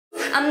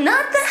I'm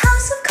not the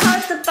house of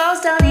cards that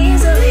falls down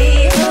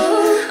easily.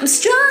 I'm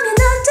strong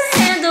enough to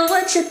handle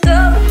what you throw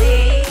at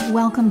me.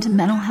 Welcome to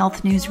Mental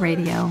Health News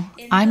Radio.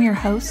 I'm your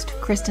host,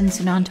 Kristen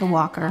Sunanta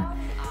Walker.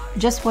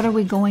 Just what are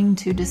we going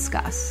to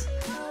discuss?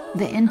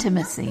 The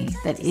intimacy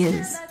that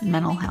is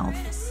mental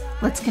health.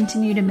 Let's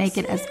continue to make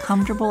it as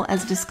comfortable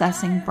as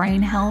discussing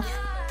brain health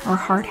or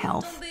heart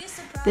health.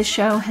 This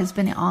show has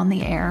been on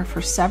the air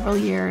for several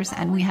years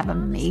and we have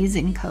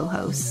amazing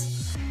co-hosts.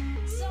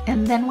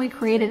 And then we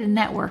created a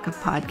network of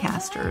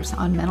podcasters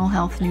on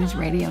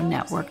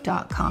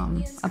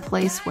mentalhealthnewsradionetwork.com, a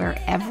place where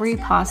every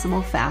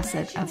possible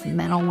facet of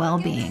mental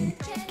well-being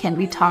can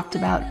be talked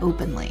about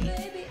openly.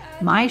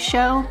 My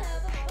show,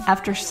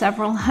 after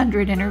several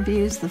hundred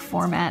interviews, the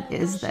format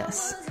is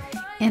this: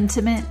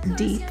 intimate,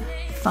 deep,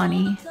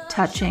 funny,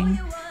 touching,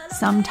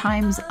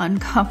 sometimes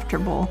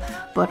uncomfortable,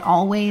 but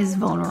always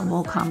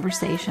vulnerable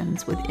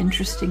conversations with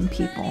interesting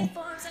people.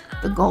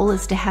 The goal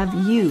is to have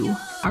you,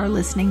 our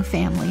listening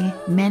family,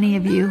 many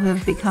of you who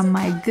have become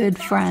my good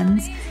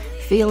friends,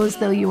 feel as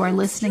though you are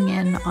listening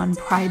in on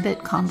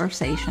private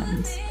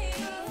conversations.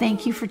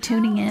 Thank you for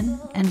tuning in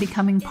and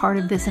becoming part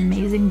of this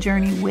amazing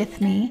journey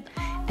with me,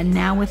 and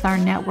now with our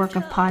network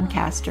of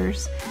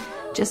podcasters.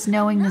 Just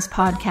knowing this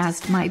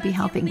podcast might be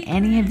helping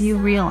any of you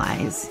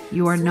realize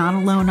you are not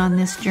alone on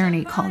this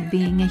journey called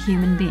being a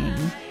human being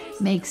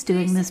makes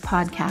doing this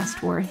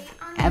podcast worth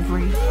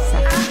every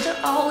second. After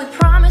all we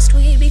promised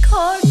we'd be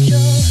cordial.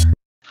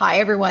 Hi,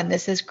 everyone.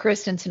 This is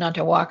Kristen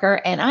Sunanta Walker,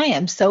 and I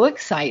am so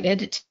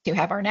excited to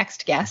have our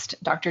next guest,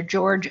 Dr.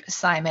 George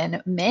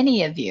Simon.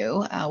 Many of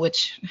you,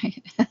 which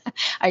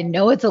I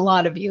know it's a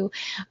lot of you,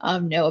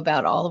 know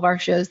about all of our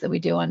shows that we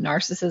do on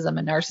narcissism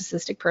and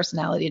narcissistic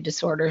personality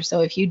disorder. So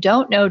if you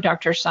don't know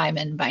Dr.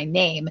 Simon by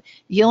name,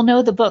 you'll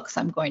know the books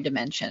I'm going to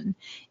mention: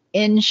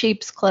 In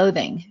Sheep's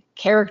Clothing,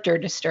 Character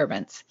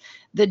Disturbance,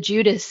 The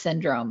Judas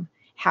Syndrome,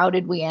 How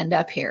Did We End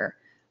Up Here?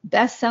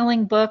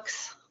 Best-selling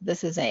books.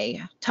 This is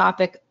a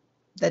topic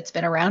that's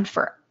been around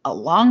for a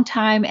long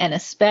time, and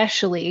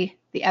especially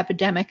the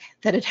epidemic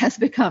that it has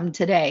become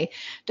today.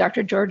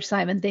 Dr. George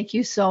Simon, thank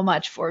you so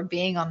much for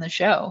being on the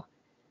show.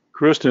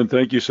 Kristen,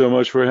 thank you so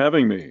much for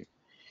having me.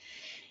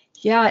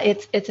 Yeah,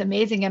 it's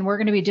amazing, and we're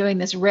going to be doing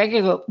this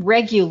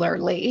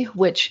regularly,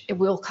 which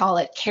we'll call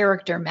it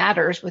Character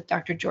Matters with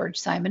Dr. George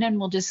Simon, and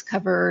we'll just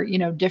cover,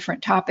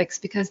 different topics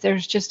because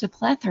there's just a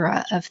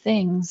plethora of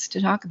things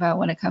to talk about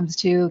when it comes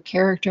to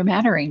character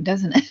mattering,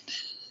 doesn't it?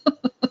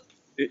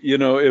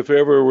 If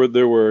ever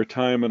there were a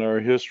time in our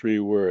history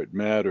where it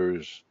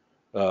matters,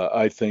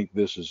 I think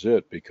this is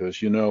it,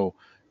 because,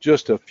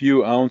 just a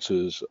few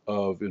ounces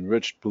of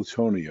enriched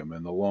plutonium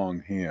in the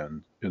wrong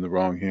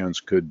hands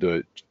could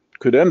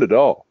end it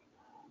all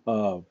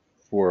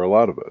for a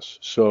lot of us.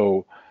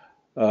 So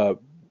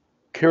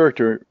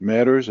character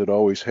matters. It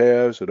always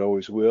has. It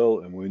always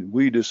will. And when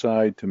we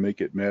decide to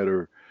make it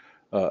matter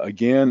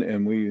again,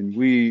 and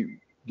we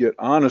get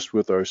honest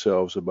with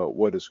ourselves about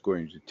what it's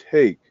going to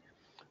take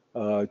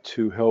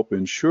to help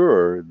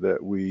ensure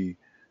that we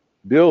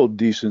build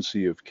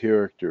decency of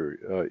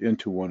character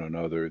into one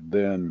another,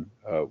 then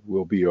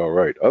we'll be all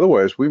right.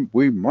 Otherwise,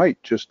 we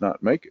might just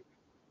not make it.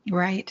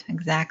 Right,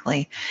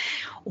 exactly.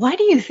 Why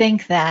do you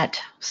think that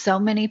so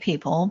many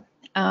people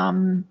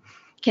can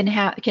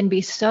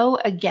be so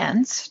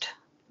against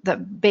the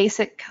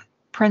basic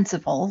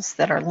principles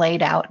that are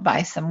laid out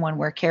by someone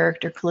where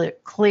character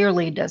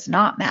clearly does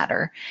not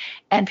matter,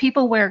 and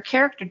people where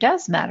character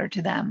does matter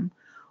to them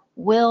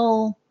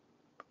will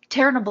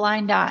turn a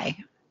blind eye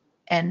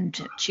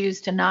and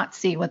choose to not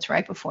see what's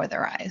right before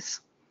their eyes?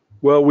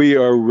 Well, we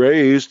are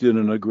raised in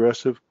an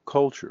aggressive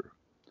culture,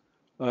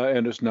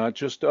 and it's not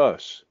just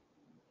us.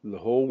 The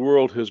whole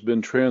world has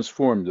been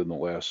transformed in the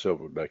last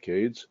several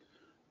decades.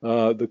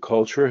 The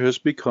culture has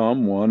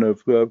become one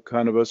of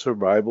kind of a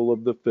survival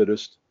of the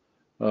fittest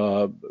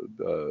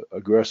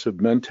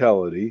aggressive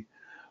mentality,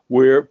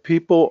 where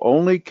people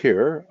only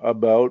care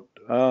about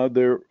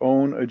their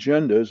own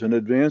agendas and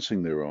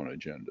advancing their own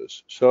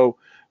agendas. So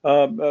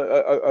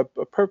a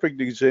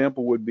perfect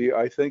example would be,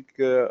 I think,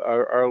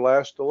 our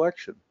last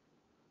election.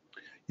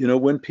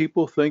 When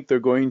people think they're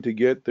going to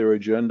get their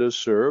agendas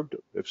served,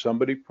 if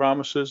somebody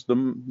promises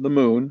them the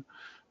moon,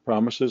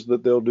 promises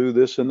that they'll do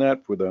this and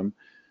that for them,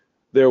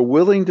 they're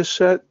willing to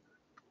set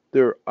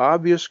their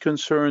obvious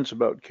concerns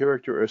about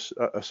character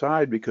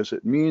aside because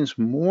it means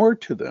more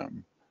to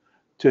them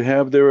to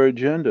have their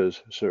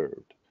agendas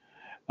served.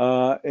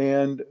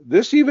 And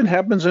this even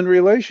happens in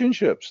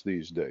relationships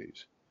these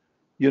days.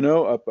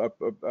 A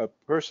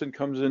person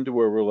comes into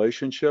a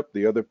relationship,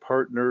 the other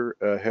partner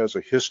has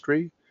a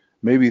history,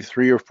 maybe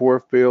 3 or 4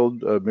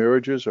 failed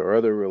marriages or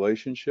other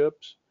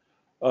relationships,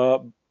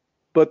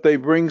 but they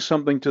bring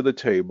something to the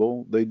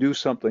table, they do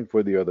something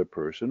for the other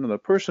person, and the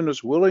person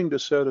is willing to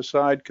set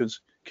aside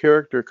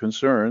character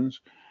concerns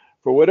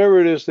for whatever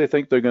it is they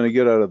think they're going to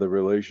get out of the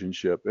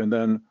relationship, and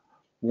then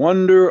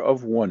wonder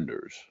of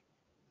wonders,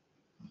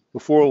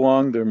 before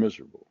long they're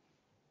miserable.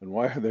 And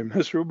why are they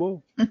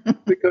miserable?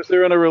 Because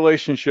they're in a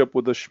relationship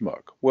with a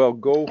schmuck. Well,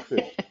 go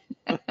figure.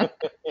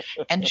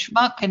 And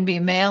schmuck can be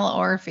male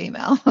or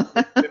female.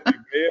 It can be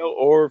male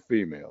or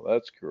female.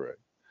 That's correct.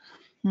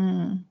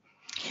 Hmm.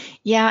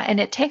 Yeah, and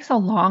it takes a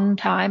long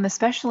time,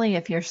 especially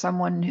if you're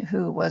someone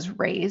who was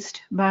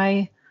raised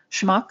by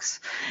schmucks.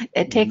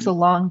 It takes a Mhm.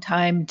 long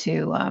time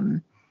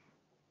to,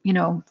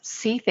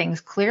 see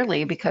things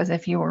clearly because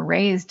if you were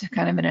raised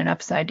kind of in an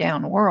upside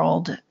down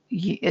world,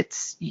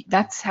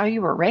 that's how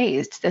you were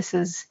raised.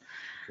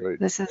 Right.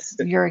 This is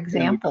your And the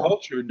example.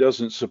 culture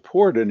doesn't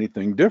support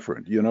anything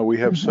different. We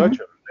have Hmm. such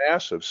a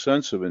massive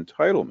sense of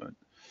entitlement.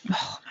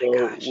 Oh my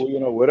So, gosh.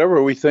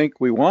 whatever we think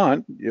we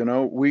want,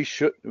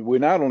 we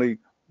not only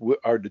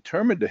are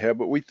determined to have,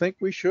 but we think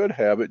we should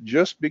have it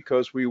just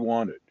because we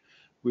want it.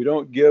 We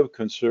don't give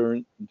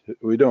concern,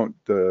 we don't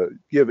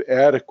give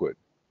adequate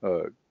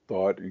uh,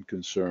 thought and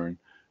concern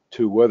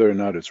to whether or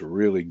not it's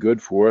really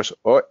good for us,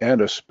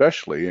 and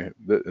especially, and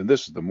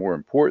this is the more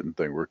important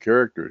thing where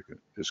character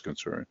is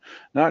concerned,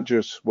 not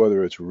just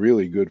whether it's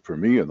really good for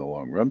me in the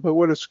long run, but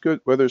whether it's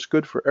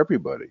good for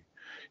everybody.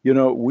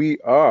 We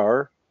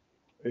are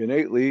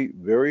innately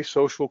very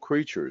social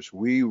creatures.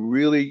 We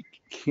really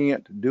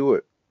can't do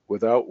it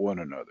without one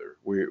another.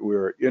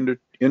 We're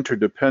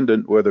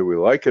interdependent, whether we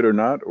like it or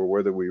not, or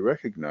whether we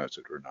recognize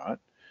it or not.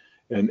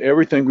 And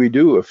everything we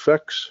do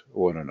affects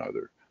one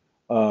another.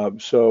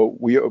 So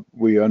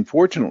we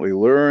unfortunately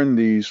learn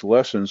these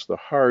lessons the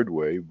hard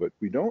way, but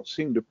we don't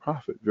seem to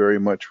profit very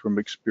much from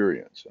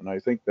experience. And I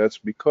think that's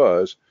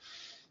because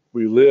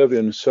we live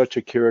in such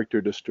a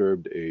character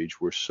disturbed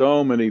age where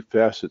so many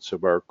facets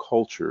of our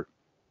culture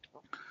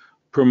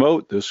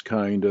promote this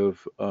kind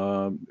of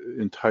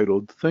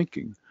entitled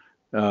thinking.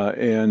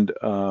 And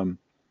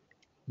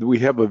we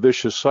have a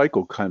vicious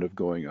cycle kind of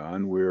going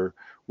on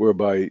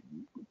whereby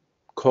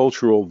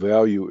cultural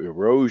value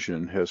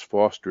erosion has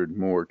fostered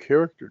more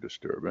character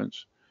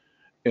disturbance.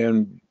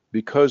 And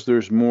because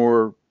there's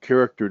more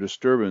character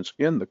disturbance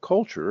in the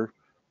culture,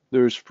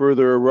 there's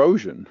further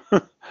erosion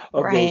of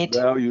those Right.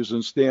 values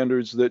and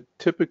standards that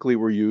typically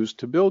were used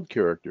to build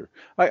character.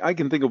 I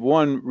can think of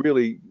one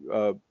really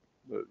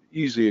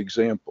easy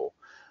example.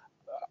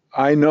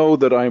 I know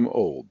that I'm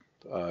old,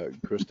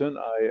 Kristen.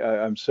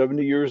 I'm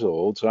 70 years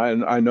old, so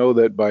I know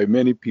that by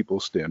many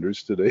people's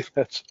standards today,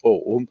 that's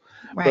old.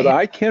 But Right.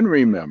 I can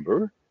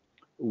remember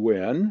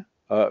when,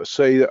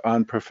 say,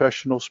 on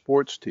professional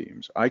sports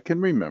teams, I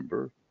can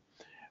remember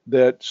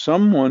that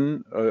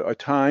a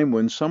time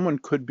when someone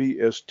could be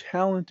as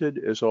talented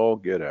as all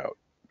get out,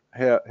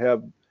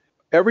 have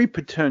every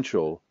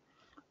potential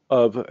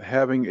of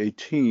having a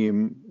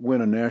team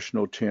win a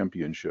national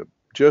championship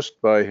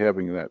just by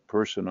having that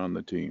person on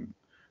the team.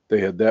 They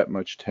had that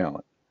much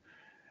talent.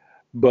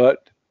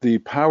 But the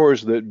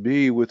powers that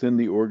be within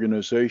the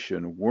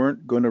organization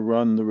weren't going to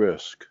run the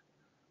risk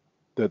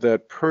that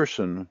that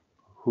person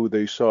who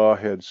they saw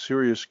had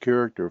serious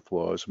character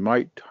flaws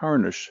might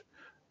tarnish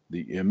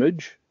the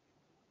image,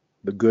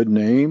 the good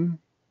name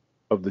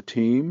of the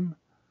team,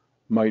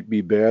 might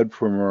be bad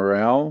for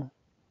morale,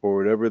 or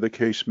whatever the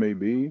case may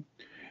be.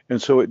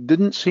 And so it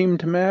didn't seem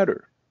to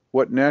matter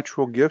what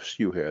natural gifts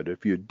you had.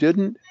 If you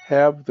didn't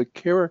have the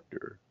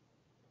character,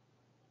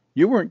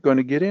 you weren't going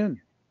to get in.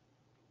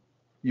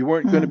 You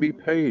weren't going to Hmm. be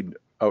paid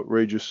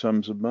outrageous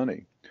sums of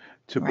money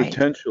to Right.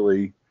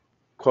 potentially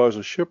cause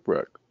a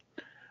shipwreck.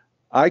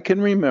 I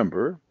can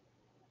remember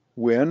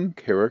when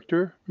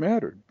character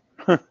mattered.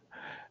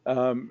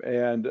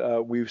 And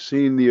we've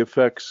seen the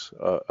effects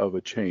of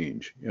a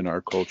change in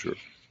our culture.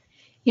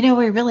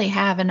 We really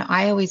have. And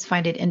I always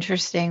find it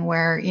interesting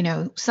where,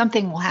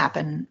 something will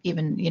happen,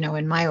 even,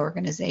 in my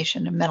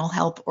organization, a mental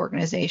health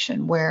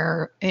organization,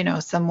 where,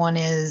 someone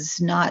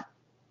is not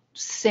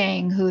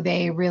saying who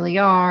they really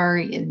are.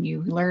 And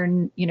you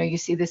learn, you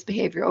see this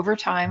behavior over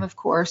time, of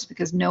course,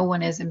 because no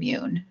one is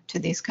immune to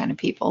these kind of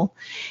people.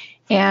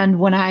 And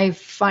when I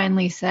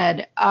finally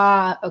said,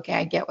 okay,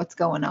 I get what's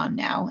going on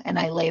now, and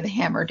I lay the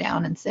hammer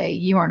down and say,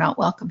 you are not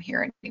welcome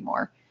here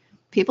anymore,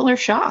 people are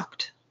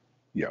shocked.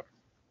 Yeah,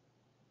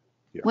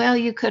 yeah. Well,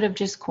 you could have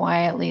just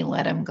quietly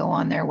let them go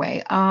on their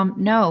way.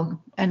 No,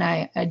 and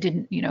I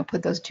didn't,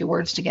 put those two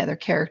words together.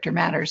 Character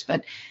matters,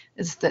 but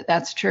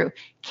that's true.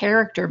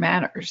 Character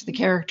matters. The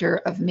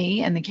character of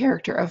me and the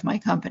character of my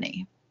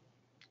company.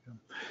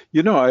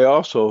 I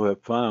also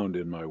have found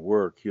in my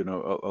work, a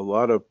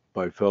lot of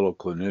my fellow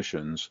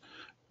clinicians,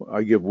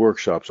 I give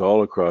workshops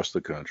all across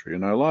the country,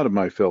 and a lot of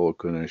my fellow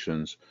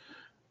clinicians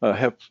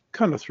have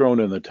kind of thrown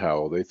in the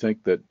towel. They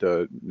think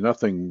that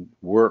nothing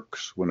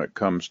works when it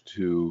comes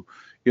to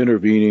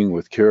intervening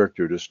with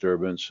character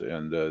disturbance,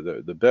 and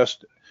the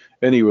best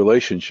any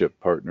relationship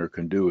partner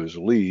can do is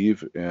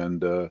leave,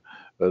 and the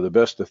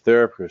best a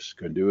therapist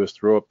can do is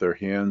throw up their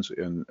hands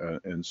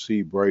and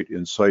see bright,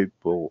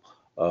 insightful,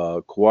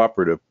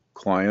 cooperative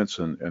clients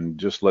and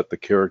just let the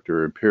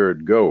character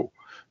impaired go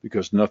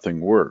because nothing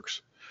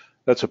works.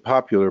 That's a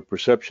popular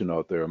perception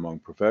out there among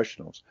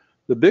professionals.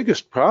 The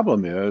biggest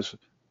problem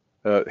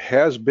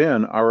has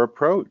been our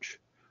approach.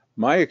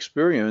 My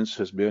experience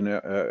has been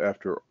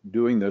after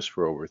doing this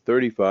for over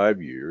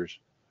 35 years,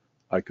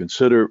 I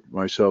consider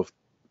myself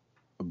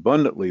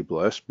abundantly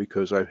blessed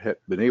because I've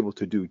been able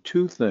to do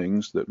two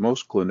things that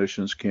most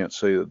clinicians can't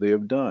say that they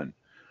have done.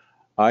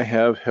 I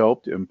have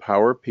helped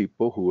empower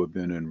people who have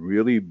been in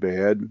really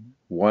bad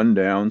one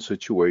down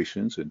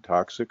situations in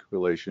toxic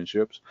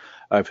relationships.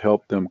 I've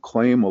helped them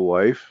claim a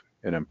life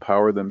and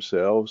empower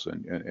themselves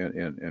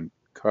and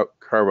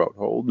carve out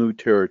whole new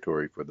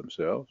territory for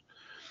themselves.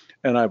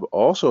 And I've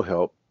also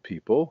helped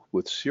people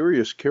with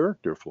serious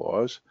character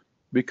flaws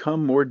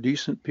become more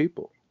decent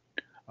people.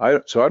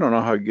 So I don't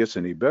know how it gets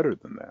any better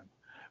than that.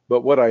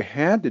 But what I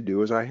had to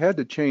do is I had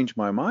to change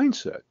my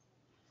mindset.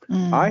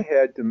 Mm.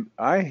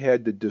 I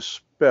had to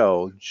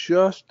dispel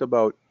just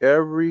about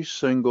every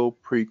single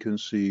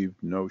preconceived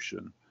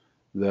notion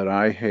that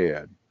I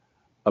had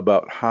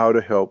about how to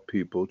help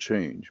people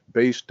change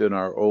based in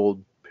our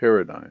old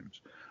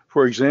paradigms.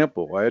 For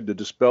example, I had to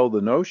dispel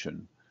the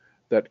notion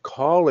that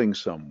calling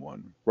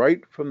someone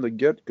right from the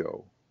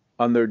get-go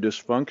on their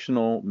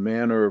dysfunctional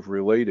manner of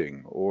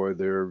relating or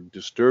their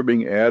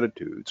disturbing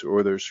attitudes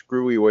or their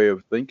screwy way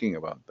of thinking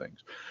about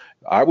things.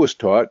 I was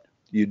taught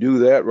you do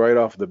that right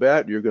off the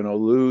bat, you're going to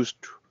lose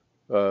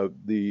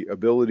the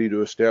ability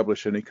to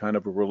establish any kind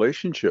of a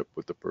relationship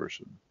with the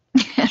person.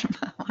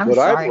 I'm What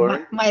I've sorry. My,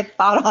 learned, my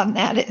thought on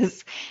that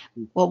is,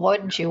 well,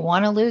 wouldn't you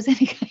want to lose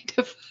any kind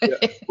of?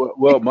 yeah,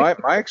 well,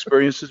 my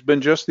experience has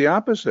been just the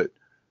opposite.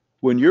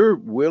 When you're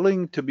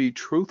willing to be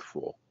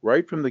truthful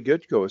right from the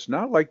get-go, it's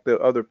not like the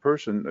other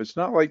person, it's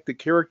not like the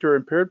character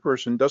impaired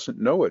person doesn't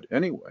know it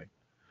anyway.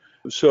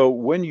 So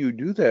when you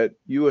do that,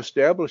 you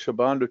establish a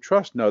bond of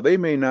trust. Now, they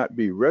may not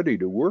be ready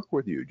to work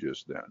with you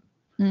just then,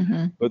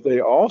 Mm-hmm. but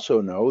they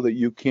also know that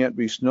you can't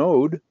be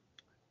snowed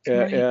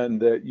Right.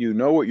 and that you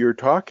know what you're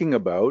talking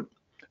about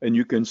and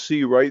you can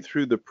see right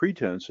through the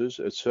pretenses,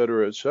 et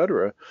cetera, et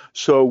cetera.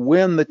 So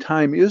when the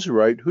time is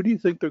right, who do you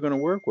think they're going to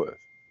work with?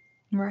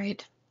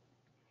 Right.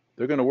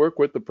 They're going to work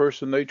with the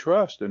person they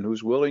trust and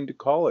who's willing to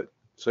call it,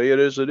 say it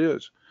as it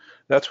is.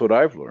 That's what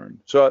I've learned.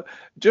 So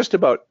just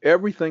about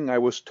everything I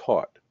was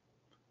taught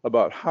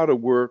about how to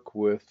work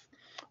with,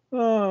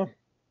 uh,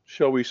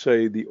 shall we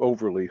say, the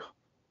overly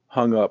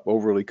hung up,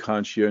 overly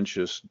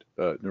conscientious,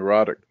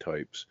 neurotic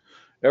types.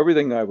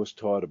 Everything I was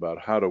taught about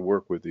how to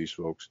work with these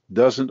folks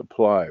doesn't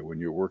apply when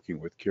you're working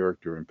with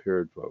character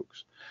impaired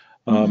folks.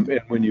 Mm-hmm.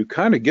 And when you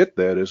kind of get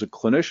that as a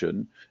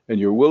clinician and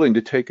you're willing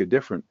to take a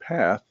different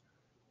path,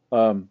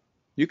 um,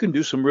 you can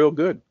do some real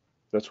good.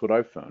 That's what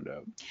I've found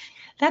out.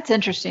 That's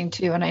interesting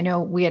too. And I know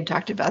we had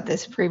talked about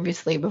this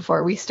previously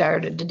before we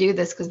started to do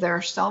this, because there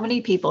are so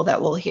many people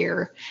that will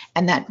hear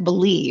and that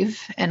believe,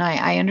 and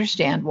I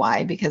understand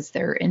why, because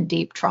they're in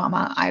deep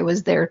trauma. I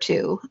was there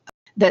too,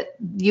 that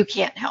you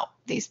can't help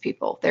these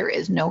people. There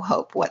is no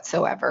hope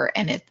whatsoever.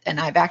 And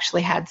I've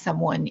actually had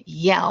someone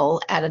yell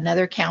at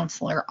another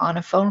counselor on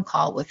a phone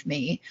call with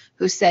me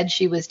who said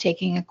she was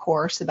taking a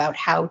course about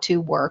how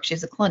to work.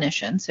 She's a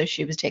clinician, so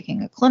she was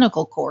taking a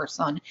clinical course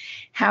on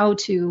how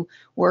to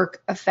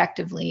work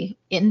effectively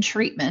in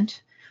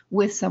treatment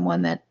with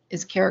someone that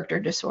is character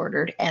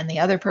disordered. And the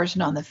other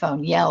person on the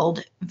phone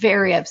yelled,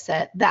 very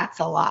upset, "That's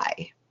a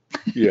lie."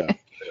 Yeah,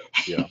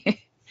 yeah.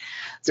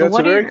 So Yeah, it's a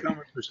what are very your,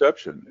 common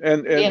perception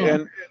and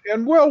yeah.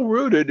 well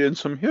rooted in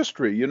some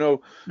history. You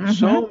know, Mm-hmm.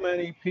 so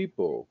many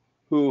people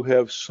who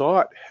have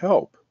sought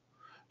help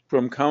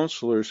from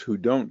counselors who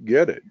don't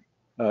get it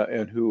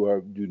and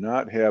who do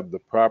not have the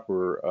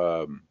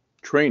proper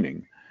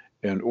training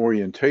and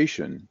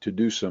orientation to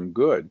do some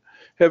good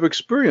have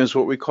experienced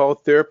what we call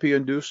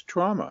therapy-induced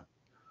trauma.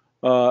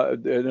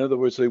 In other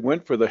words, they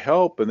went for the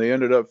help and they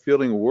ended up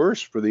feeling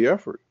worse for the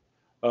effort.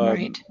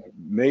 Right.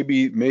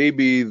 Maybe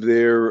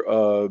their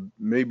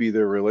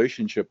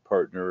relationship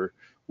partner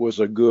was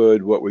a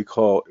good what we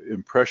call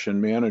impression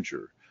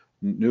manager,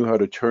 knew how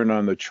to turn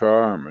on the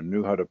charm and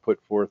knew how to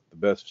put forth the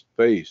best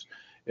face,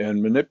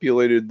 and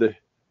manipulated the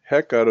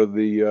heck out of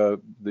the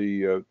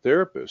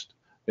therapist,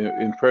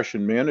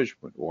 impression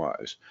management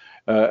wise,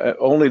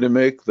 only to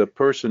make the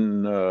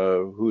person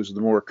who's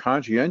the more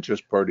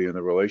conscientious party in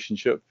the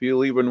relationship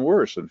feel even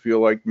worse and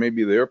feel like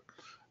maybe they're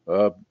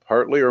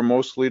partly or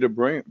mostly to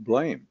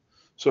blame.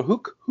 So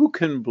who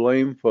can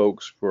blame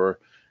folks for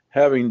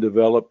having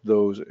developed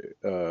those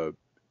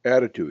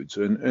attitudes,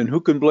 and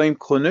who can blame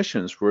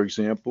clinicians, for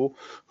example,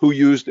 who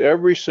used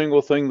every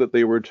single thing that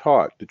they were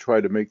taught to try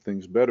to make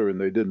things better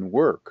and they didn't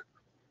work?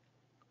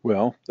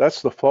 Well,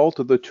 that's the fault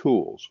of the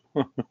tools.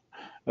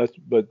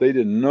 But they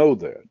didn't know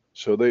that,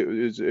 so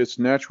it's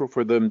natural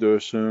for them to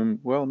assume,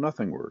 well,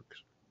 nothing works.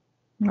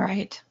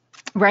 Right.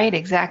 Right,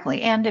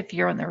 exactly. And if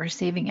you're on the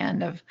receiving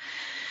end of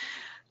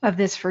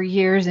this for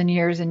years and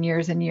years and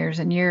years and years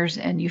and years,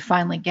 and you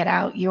finally get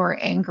out, you're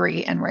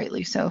angry, and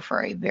rightly so,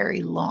 for a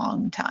very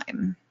long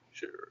time.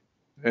 Sure,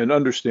 and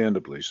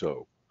understandably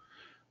so.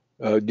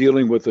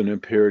 Dealing with an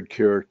impaired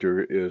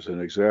character is an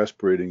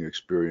exasperating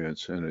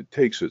experience and it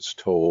takes its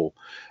toll.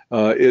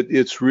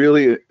 It's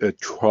really a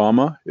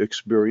trauma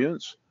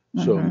experience.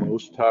 So Hmm.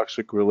 most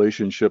toxic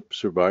relationship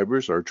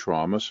survivors are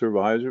trauma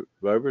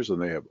survivors, and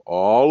they have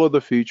all of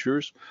the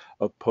features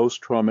of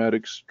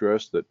post-traumatic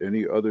stress that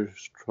any other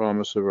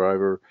trauma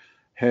survivor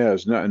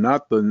has,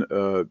 not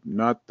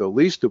the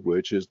least of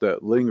which is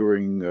that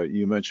lingering,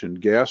 you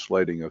mentioned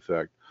gaslighting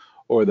effect,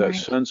 or that Right.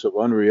 sense of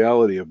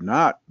unreality of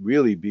not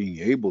really being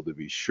able to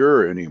be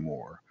sure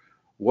anymore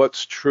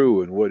what's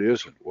true and what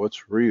isn't,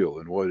 what's real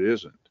and what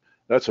isn't.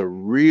 That's a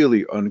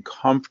really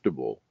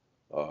uncomfortable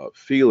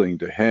feeling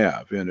to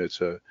have, and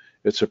it's a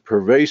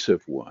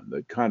pervasive one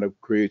that kind of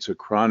creates a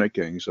chronic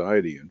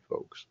anxiety in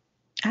folks.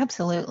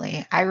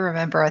 Absolutely. I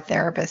remember a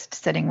therapist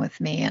sitting with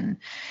me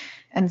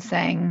and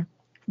saying,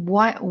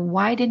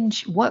 why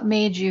didn't you, what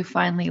made you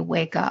finally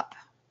wake up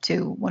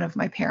to one of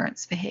my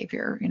parents'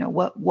 behavior?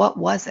 What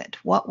was it?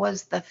 What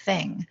was the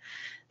thing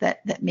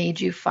that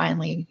made you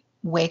finally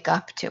wake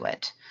up to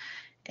it?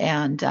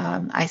 And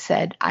I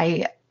said,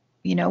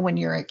 when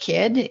you're a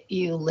kid,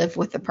 you live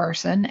with the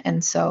person.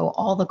 And so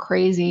all the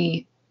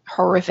crazy,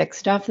 horrific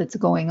stuff that's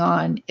going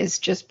on is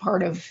just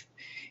part of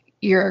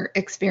your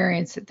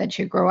experience that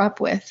you grow up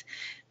with.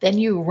 Then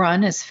you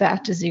run as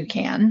fast as you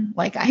can,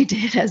 like I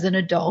did as an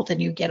adult,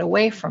 and you get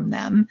away from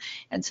them.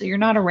 And so you're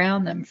not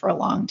around them for a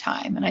long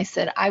time. And I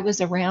said, I was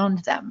around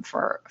them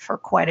for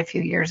quite a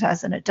few years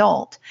as an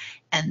adult.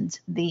 And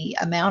the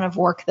amount of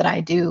work that I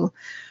do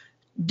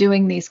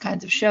doing these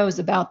kinds of shows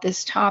about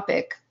this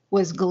topic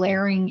was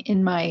glaring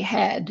in my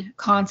head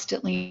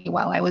constantly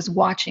while I was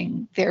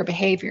watching their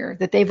behavior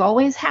that they've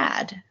always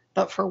had,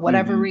 but for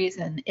whatever Hmm.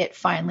 reason, it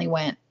finally,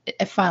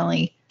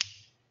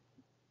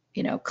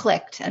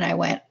 clicked. And I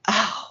went,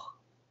 oh,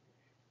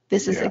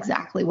 this is Yeah.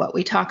 exactly what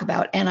we talk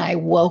about. And I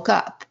woke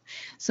up.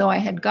 So I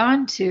had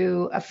gone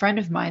to a friend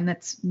of mine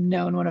that's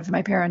known one of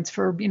my parents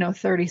for,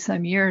 30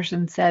 some years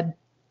and said,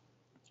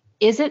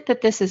 is it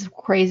that this is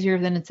crazier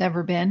than it's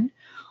ever been?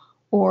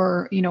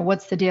 Or,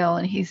 what's the deal?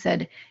 And he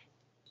said,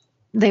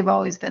 they've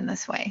always been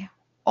this way.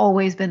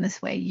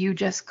 You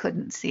just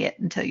couldn't see it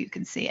until you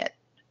can see it.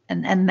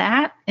 And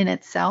that in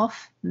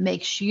itself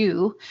makes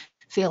you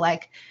feel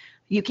like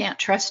you can't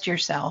trust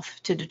yourself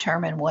to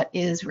determine what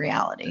is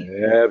reality.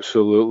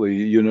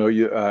 Absolutely.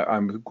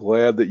 I'm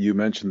glad that you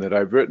mentioned that.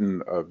 I've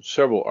written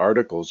several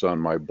articles on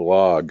my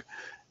blog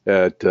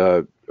at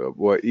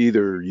what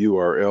either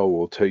URL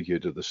will take you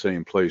to the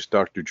same place,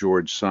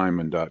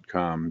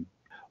 drgeorgesimon.com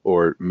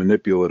or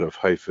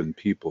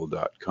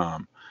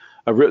manipulative-people.com.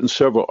 I've written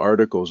several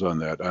articles on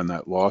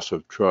that loss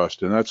of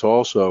trust, and that's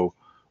also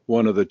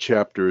one of the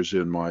chapters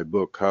in my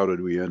book, How Did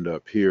We End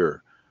Up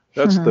Here?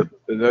 That's the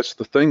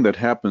thing that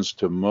happens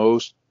to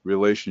most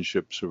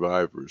relationship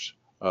survivors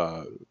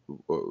uh,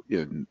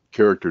 in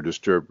character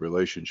disturbed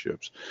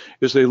relationships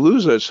is they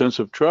lose that sense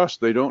of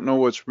trust. They don't know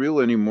what's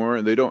real anymore,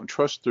 and they don't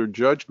trust their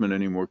judgment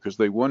anymore because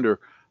they wonder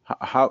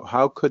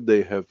how could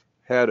they have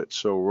had it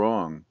so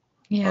wrong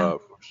Yeah,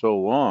 for so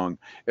long,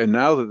 and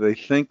now that they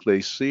think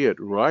they see it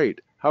right,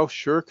 how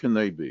sure can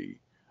they be?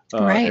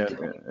 Uh, right.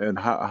 and and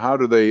how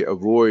do they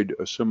avoid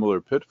a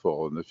similar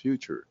pitfall in the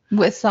future?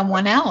 With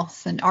someone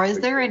else. And or is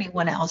there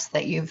anyone else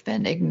that you've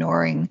been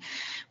ignoring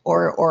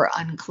or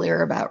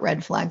unclear about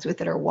red flags with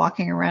that are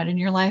walking around in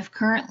your life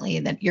currently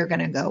that you're going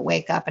to go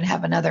wake up and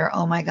have another,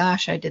 oh my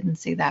gosh, I didn't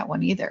see that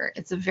one either?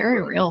 It's a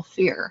very Right, real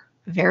fear,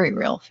 very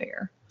real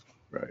fear.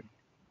 right.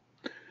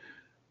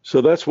 So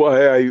that's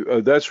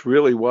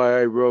really why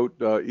I wrote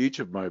each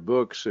of my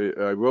books.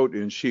 I wrote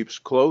in sheep's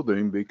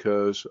clothing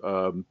because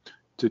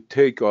to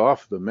take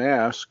off the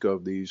mask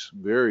of these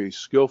very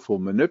skillful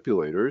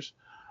manipulators,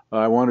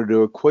 I wanted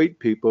to equate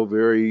people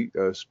very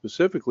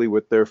specifically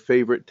with their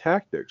favorite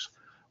tactics.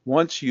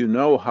 Once you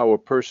know how a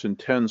person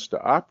tends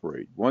to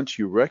operate, once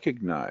you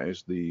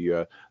recognize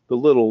the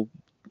little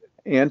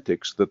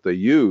antics that they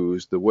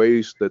use, the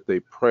ways that they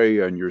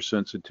prey on your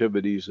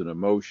sensitivities and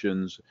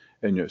emotions,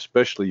 and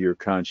especially your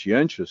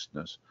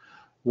conscientiousness.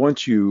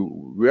 Once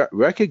you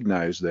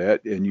recognize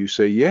that and you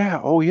say, yeah,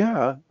 oh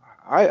yeah,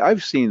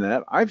 I've seen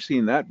that. I've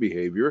seen that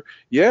behavior.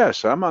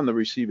 Yes, I'm on the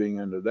receiving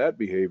end of that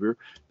behavior.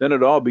 Then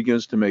it all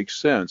begins to make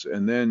sense.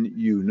 And then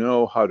you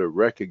know how to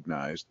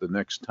recognize the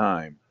next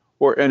time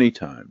or any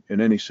time in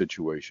any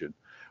situation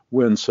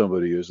when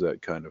somebody is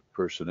that kind of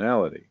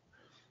personality.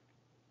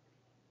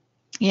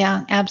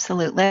 Yeah,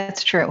 absolutely.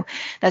 That's true.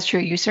 That's true.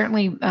 You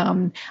certainly,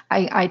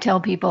 I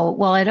tell people,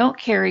 well, I don't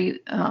carry,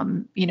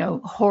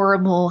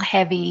 horrible,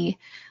 heavy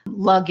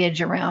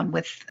luggage around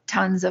with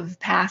tons of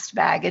past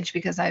baggage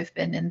because I've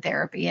been in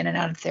therapy, in and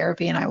out of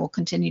therapy, and I will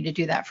continue to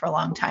do that for a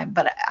long time.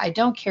 But I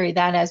don't carry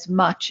that as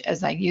much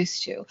as I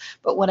used to.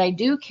 But what I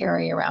do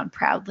carry around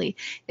proudly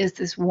is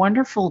this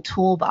wonderful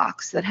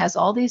toolbox that has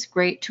all these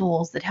great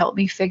tools that help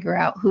me figure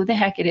out who the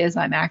heck it is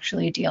I'm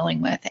actually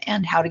dealing with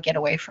and how to get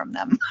away from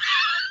them.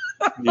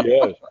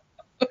 Yes.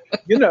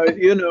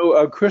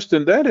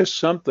 Kristen, that is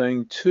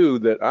something too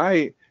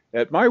that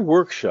at my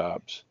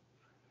workshops,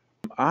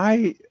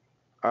 I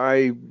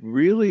I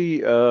really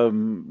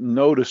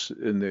notice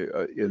in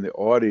the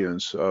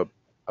audience a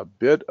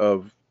bit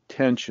of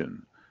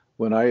tension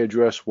when I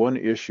address one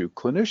issue.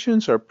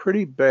 Clinicians are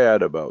pretty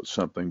bad about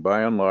something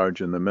by and large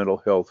in the mental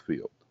health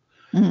field.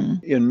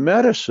 Mm. In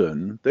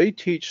medicine, they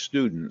teach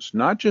students,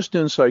 not just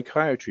in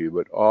psychiatry,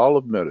 but all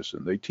of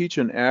medicine, they teach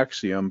an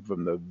axiom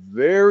from the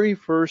very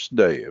first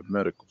day of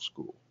medical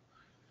school.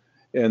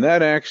 And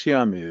that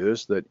axiom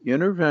is that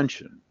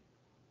intervention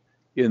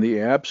in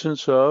the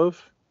absence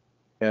of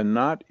and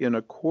not in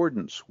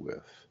accordance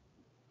with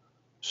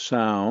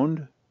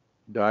sound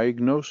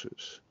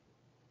diagnosis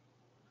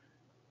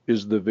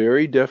is the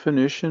very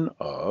definition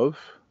of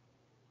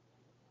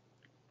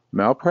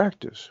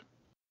malpractice.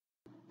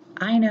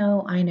 I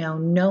know,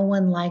 no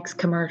one likes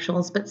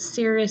commercials, but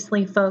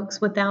seriously, folks,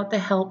 without the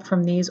help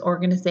from these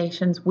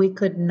organizations, we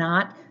could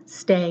not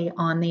stay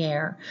on the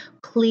air.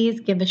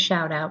 Please give a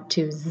shout out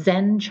to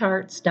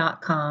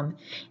zencharts.com.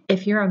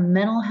 If you're a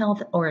mental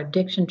health or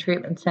addiction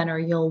treatment center,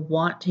 you'll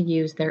want to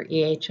use their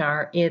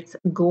EHR. It's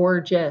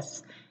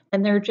gorgeous,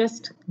 and they're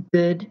just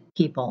good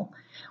people.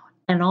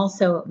 And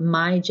also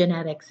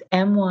mygenetics,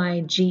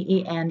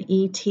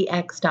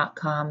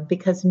 mygenetx.com,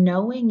 because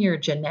knowing your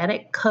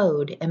genetic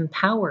code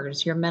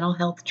empowers your mental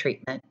health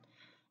treatment.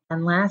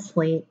 And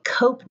lastly,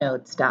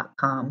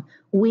 copenotes.com.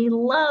 We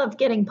love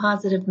getting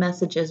positive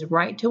messages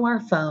right to our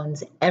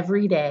phones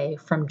every day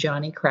from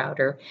Johnny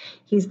Crowder.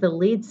 He's the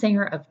lead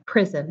singer of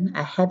Prison,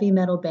 a heavy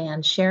metal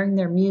band sharing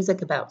their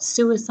music about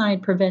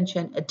suicide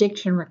prevention,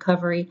 addiction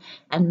recovery,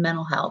 and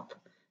mental health.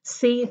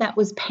 See, that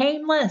was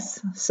painless.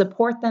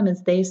 Support them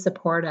as they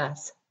support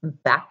us.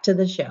 Back to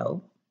the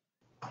show.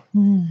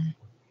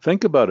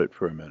 Think about it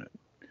for a minute.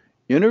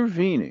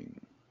 Intervening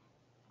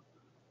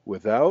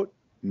without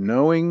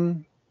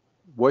knowing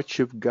what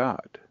you've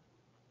got,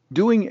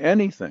 doing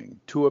anything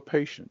to a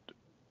patient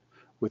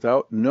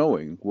without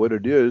knowing what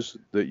it is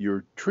that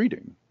you're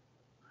treating,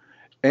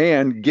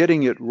 and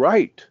getting it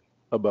right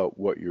about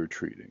what you're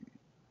treating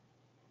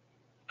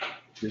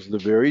is the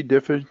very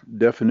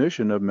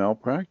definition of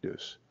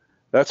malpractice.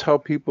 That's how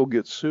people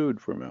get sued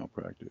for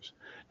malpractice.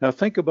 Now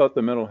think about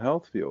the mental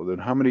health field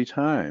and how many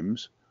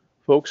times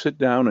folks sit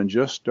down and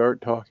just start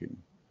talking.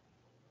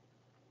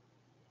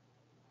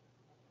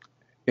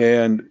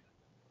 And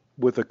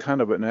with a kind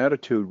of an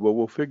attitude, well,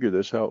 we'll figure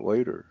this out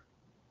later.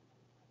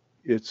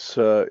 It's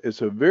a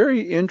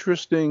very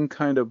interesting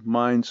kind of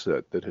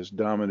mindset that has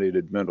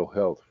dominated mental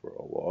health for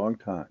a long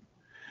time.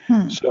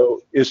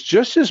 So it's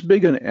just as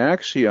big an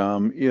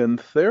axiom in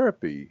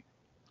therapy,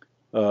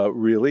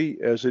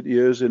 really, as it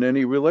is in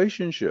any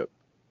relationship.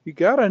 You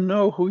got to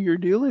know who you're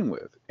dealing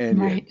with, and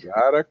Right. you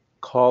got to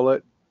call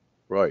it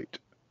right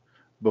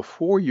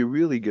before you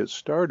really get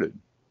started.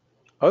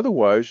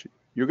 Otherwise,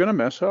 you're going to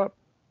mess up.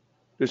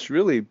 It's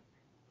really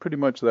pretty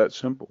much that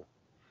simple.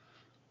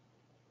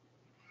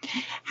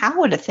 How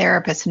would a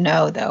therapist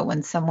know though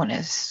when someone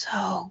is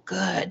so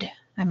good?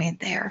 I mean,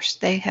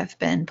 they have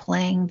been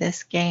playing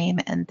this game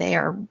and they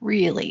are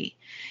really,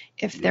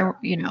 if they're,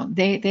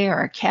 they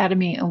are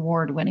Academy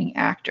Award winning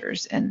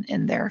actors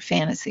in their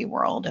fantasy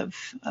world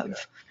of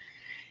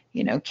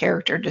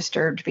character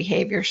disturbed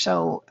behavior.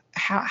 So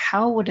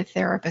how would a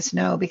therapist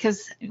know?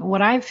 Because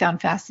what I've found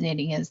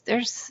fascinating is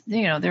there's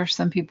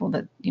some people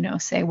that,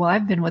 say, well,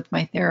 I've been with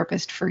my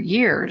therapist for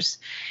years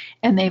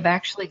and they've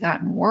actually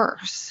gotten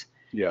worse.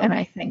 Yeah. And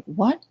I think,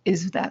 what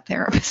is that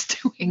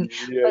therapist doing?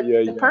 Yeah, But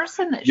yeah, the yeah.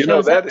 person that You know,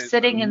 shows that up is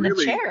sitting in the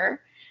really,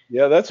 chair.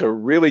 yeah, that's a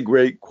really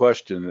great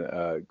question,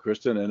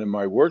 Kristen. And in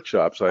my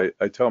workshops, I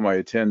tell my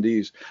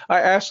attendees,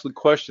 I ask the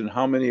question,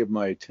 how many of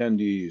my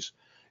attendees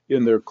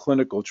in their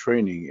clinical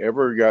training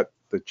ever got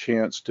the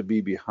chance to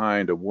be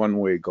behind a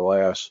one-way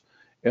glass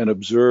and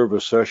observe a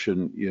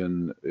session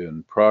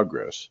in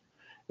progress?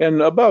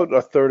 And about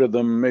a third of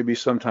them, maybe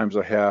sometimes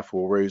a half,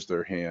 will raise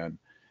their hand.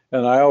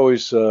 And I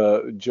always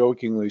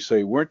jokingly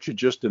say, weren't you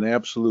just an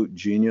absolute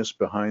genius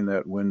behind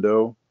that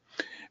window?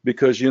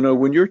 Because,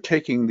 when you're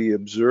taking the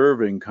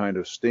observing kind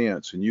of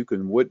stance and you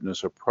can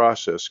witness a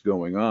process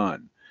going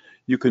on,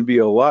 you can be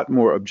a lot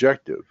more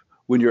objective.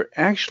 When you're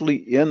actually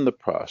in the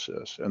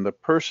process and the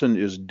person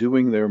is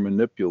doing their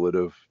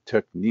manipulative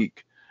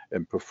technique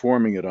and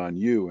performing it on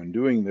you and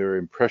doing their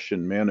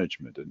impression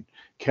management and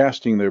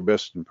casting their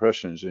best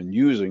impressions and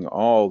using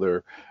all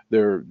their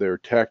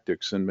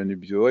tactics and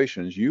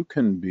manipulations, you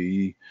can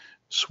be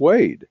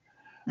swayed.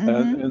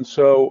 And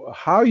so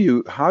how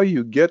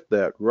you get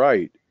that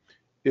right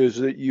is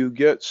that you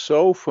get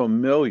so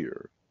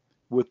familiar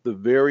with the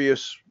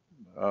various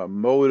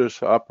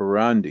modus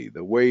operandi,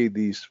 the way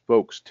these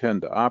folks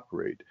tend to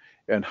operate,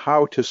 and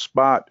how to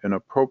spot and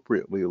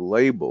appropriately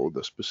label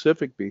the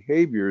specific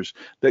behaviors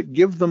that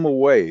give them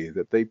away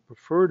that they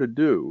prefer to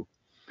do,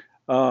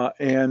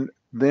 and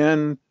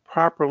then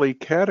properly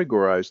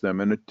categorize them.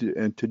 And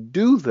to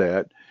do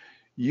that,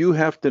 you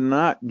have to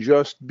not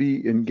just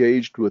be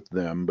engaged with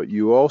them, but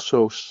you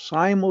also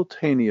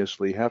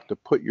simultaneously have to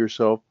put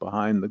yourself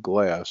behind the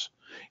glass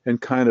in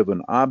kind of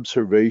an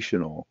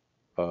observational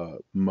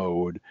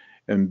mode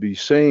and be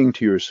saying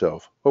to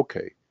yourself,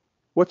 okay,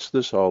 what's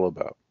this all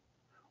about?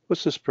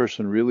 What's this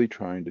person really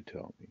trying to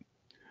tell me?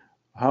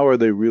 How are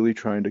they really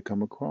trying to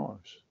come across?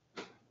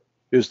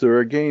 Is there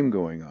a game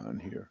going on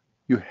here?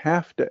 You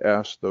have to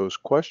ask those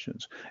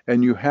questions,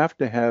 and you have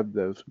to have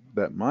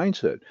that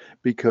mindset,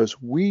 because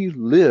we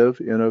live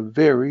in a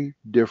very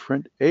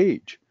different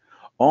age.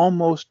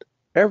 Almost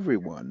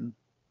everyone,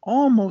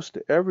 almost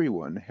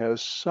everyone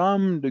has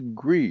some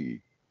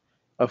degree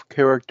of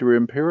character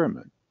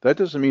impairment. That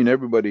doesn't mean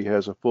everybody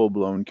has a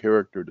full-blown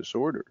character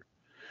disorder,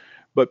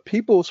 but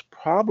people's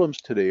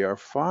problems today are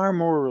far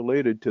more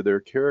related to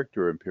their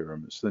character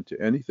impairments than to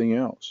anything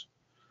else.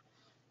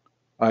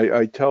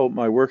 I tell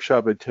my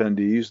workshop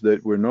attendees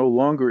that we're no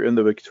longer in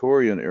the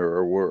Victorian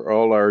era where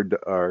all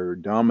our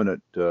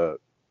dominant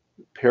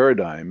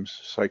paradigms,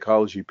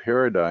 psychology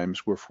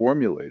paradigms, were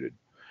formulated.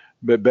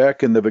 But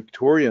back in the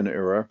Victorian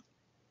era,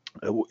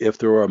 if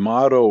there were a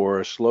motto or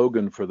a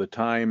slogan for the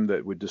time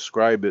that would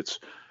describe its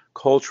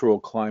cultural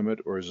climate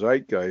or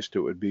zeitgeist,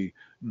 it would be,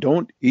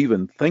 don't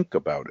even think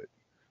about it.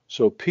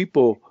 So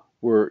people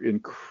were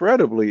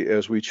incredibly,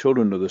 as we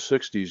children of the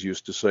 60s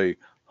used to say,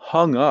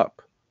 hung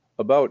up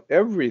about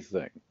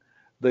everything.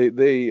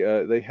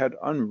 They had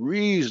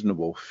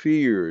unreasonable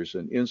fears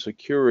and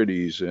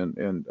insecurities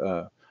and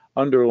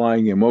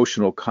underlying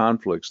emotional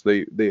conflicts.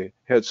 They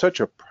had such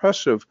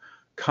oppressive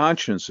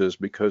consciences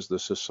because the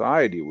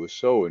society was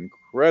so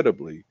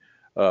incredibly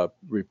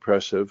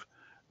repressive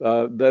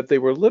that they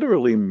were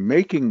literally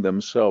making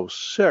themselves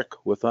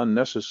sick with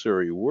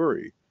unnecessary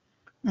worry.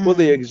 Well,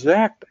 the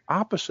exact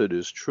opposite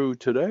is true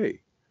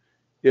today.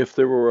 If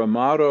there were a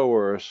motto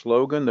or a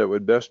slogan that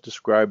would best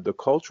describe the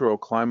cultural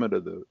climate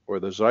of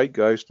the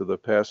zeitgeist of the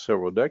past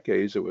several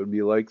decades, it would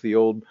be like the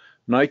old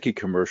Nike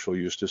commercial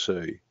used to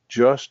say,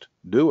 just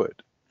do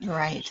it.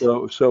 Right.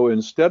 So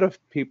instead of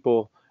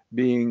people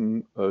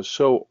being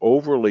so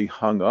overly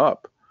hung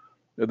up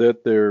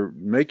that they're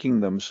making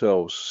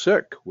themselves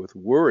sick with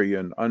worry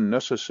and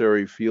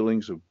unnecessary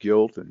feelings of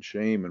guilt and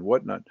shame and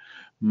whatnot,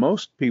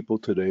 most people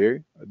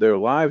today, their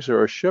lives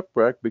are a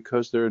shipwreck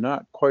because they're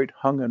not quite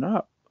hung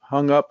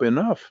up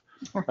enough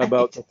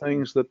about the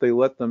things that they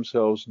let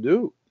themselves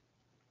do.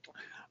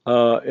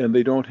 And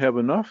they don't have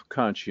enough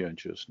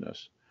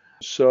conscientiousness.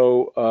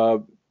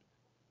 So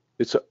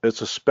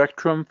it's a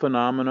spectrum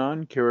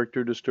phenomenon,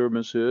 character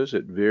disturbance is.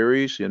 It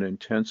varies in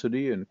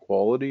intensity and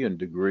quality and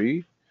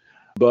degree.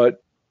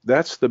 But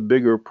that's the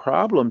bigger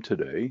problem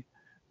today.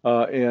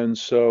 And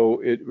so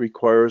it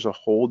requires a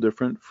whole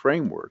different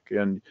framework.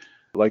 And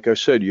like I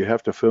said, you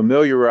have to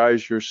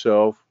familiarize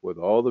yourself with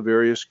all the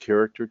various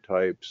character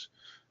types,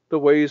 the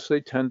ways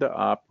they tend to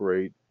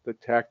operate, the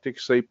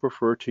tactics they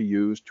prefer to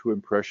use to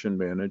impression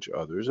manage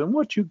others. And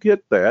once you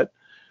get that,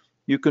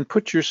 you can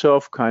put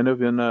yourself kind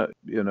of in a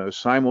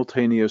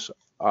simultaneous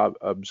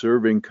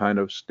observing kind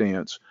of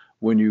stance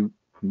when you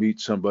meet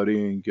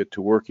somebody and get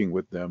to working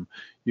with them.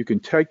 You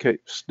can take a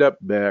step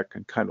back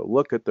and kind of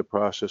look at the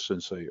process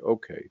and say,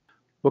 okay,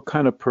 what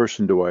kind of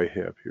person do I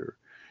have here?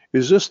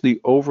 Is this the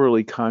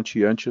overly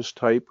conscientious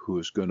type who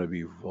is going to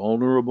be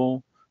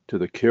vulnerable to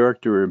the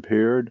character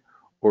impaired?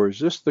 Or is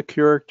this the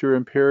character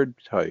impaired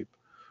type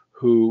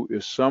who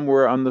is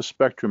somewhere on the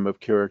spectrum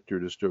of character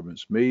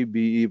disturbance,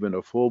 maybe even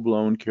a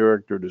full-blown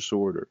character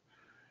disorder?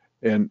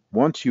 And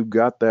once you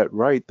got that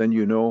right, then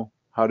you know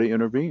how to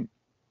intervene.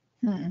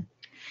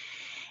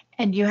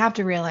 And you have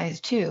to realize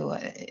too,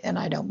 and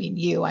I don't mean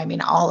you, I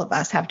mean all of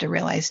us have to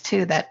realize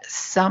too, that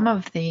some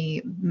of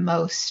the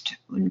most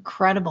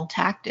incredible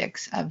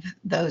tactics of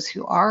those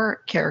who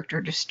are character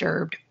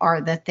disturbed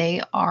are that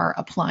they are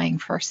applying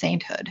for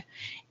sainthood.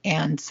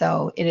 And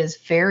so it is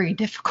very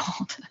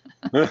difficult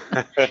to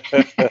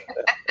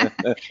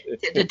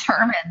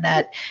determine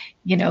that,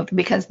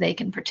 because they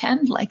can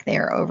pretend like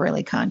they're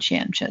overly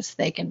conscientious.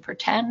 They can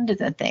pretend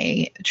that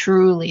they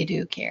truly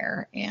do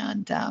care.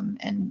 And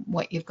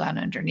what you've got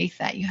underneath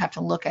that, you have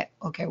to look at,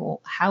 okay,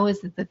 well, how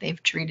is it that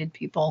they've treated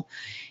people,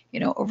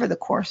 over the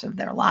course of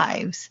their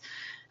lives?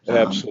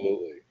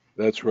 Absolutely.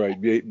 That's right.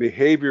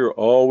 Behavior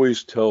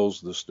always tells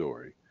the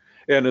story.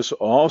 And it's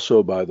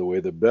also, by the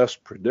way, the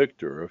best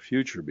predictor of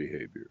future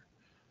behavior.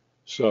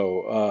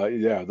 So,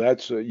 yeah,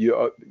 that's,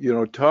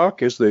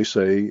 talk, as they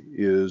say,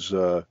 is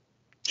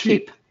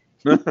cheap.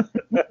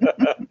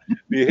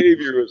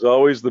 Behavior is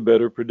always the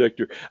better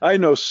predictor. I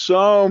know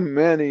so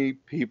many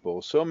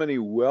people, so many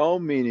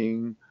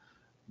well-meaning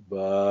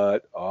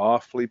but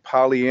awfully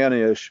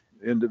Pollyanna-ish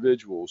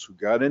individuals who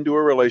got into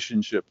a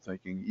relationship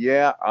thinking,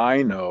 yeah,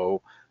 I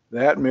know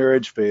that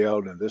marriage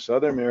failed and this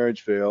other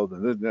marriage failed,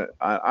 and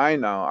I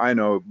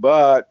know,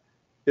 but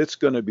it's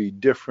going to be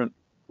different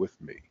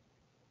with me.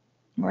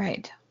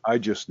 Right. I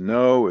just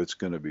know it's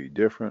going to be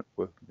different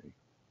with me.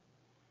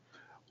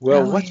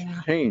 Well, what's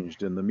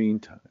changed in the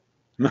meantime?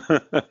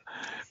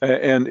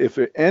 And if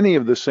any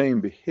of the same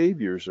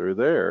behaviors are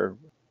there,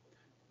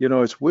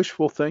 it's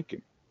wishful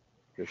thinking.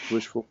 It's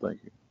wishful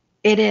thinking.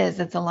 It is.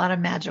 It's a lot of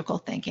magical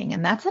thinking.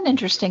 And that's an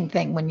interesting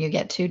thing when you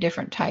get two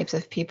different types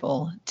of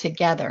people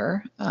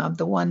together. I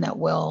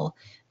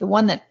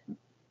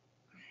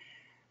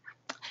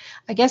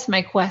guess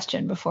my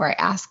question before I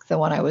ask the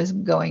one I was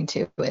going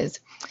to is,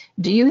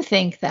 do you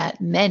think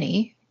that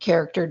many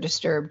character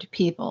disturbed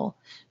people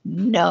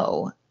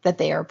know that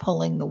they are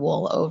pulling the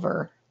wool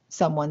over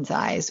someone's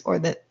eyes, or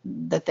that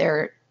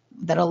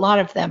a lot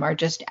of them are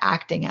just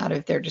acting out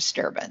of their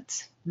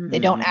disturbance. They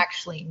don't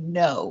actually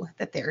know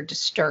that they're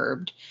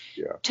disturbed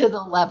to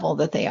the level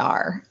that they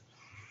are.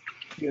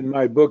 In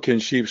my book, In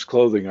Sheep's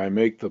Clothing, I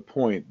make the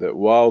point that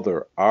while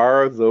there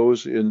are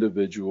those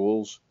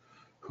individuals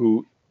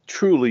who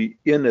truly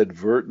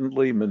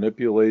inadvertently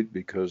manipulate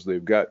because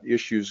they've got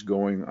issues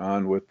going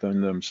on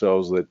within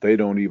themselves that they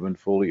don't even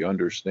fully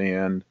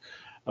understand,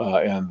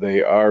 and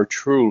they are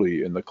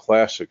truly, in the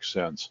classic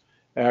sense,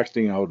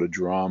 acting out a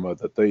drama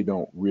that they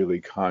don't really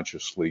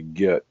consciously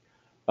get.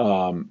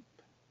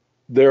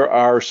 There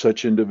are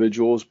such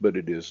individuals, but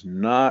it is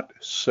not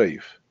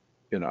safe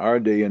in our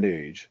day and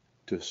age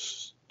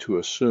to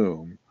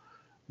assume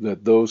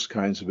that those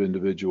kinds of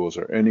individuals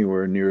are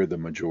anywhere near the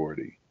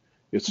majority.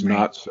 It's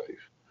not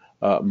safe.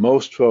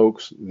 Most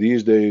folks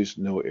these days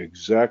know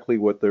exactly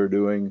what they're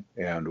doing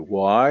and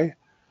why.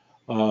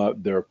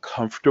 They're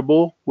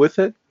comfortable with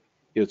it.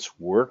 It's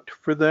worked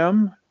for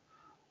them.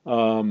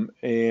 And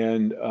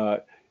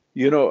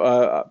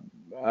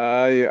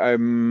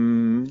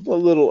I'm a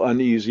little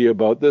uneasy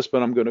about this,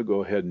 but I'm going to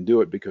go ahead and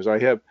do it because I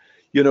have,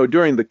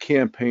 during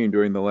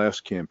the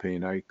last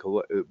campaign, I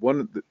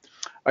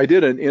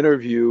did an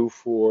interview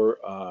for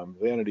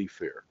Vanity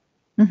Fair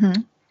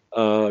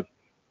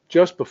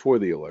just before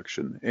the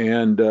election,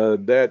 and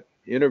that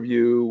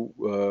interview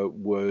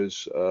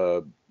was,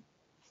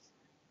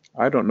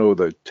 I don't know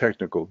the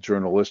technical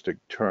journalistic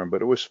term,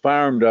 but it was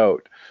farmed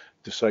out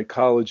to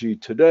Psychology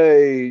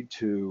Today,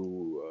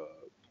 to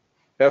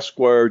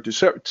Esquire, to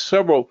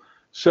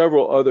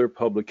several other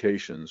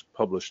publications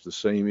published the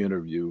same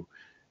interview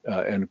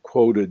and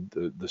quoted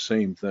the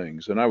same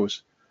things. And I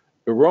was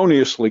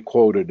erroneously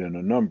quoted in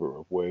a number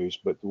of ways,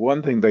 but the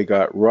one thing they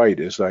got right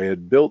is I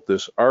had built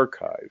this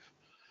archive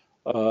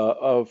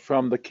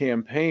from the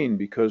campaign,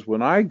 because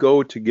when I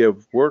go to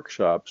give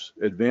workshops,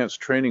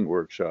 advanced training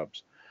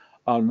workshops,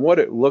 on what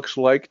it looks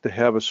like to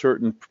have a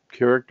certain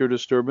character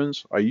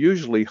disturbance, I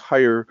usually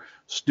hire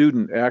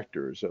student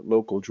actors at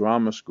local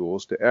drama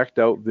schools to act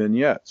out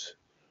vignettes.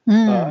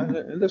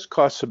 And this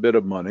costs a bit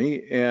of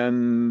money,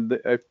 and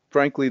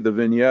frankly, the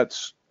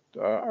vignettes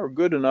are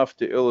good enough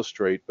to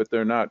illustrate, but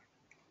they're not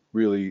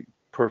really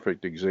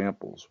perfect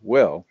examples.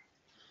 Well,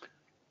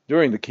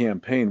 during the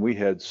campaign, we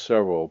had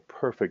several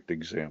perfect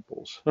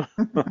examples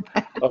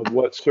of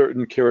what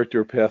certain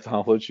character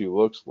pathology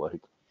looks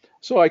like.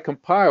 So I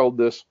compiled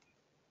this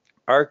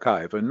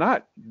archive, and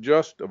not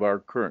just of our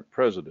current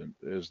president,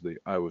 as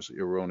I was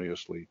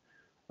erroneously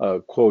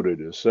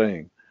quoted as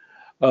saying,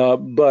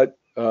 but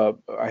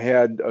I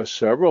had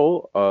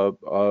several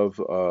of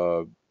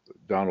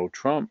Donald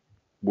Trump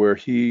where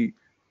he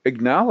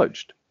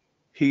acknowledged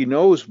he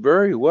knows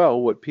very well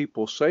what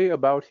people say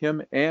about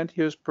him and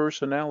his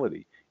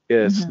personality.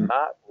 It's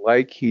not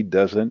like he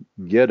doesn't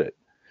get it.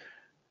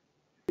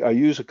 I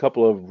use a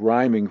couple of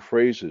rhyming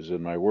phrases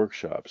in my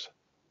workshops.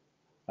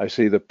 I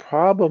say the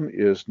problem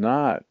is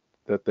not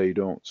that they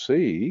don't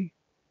see.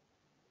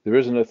 There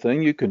isn't a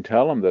thing you can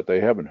tell them that they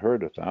haven't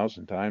heard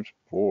 1,000 times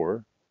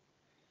before.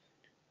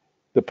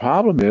 The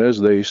problem is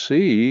they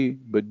see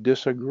but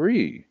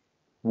disagree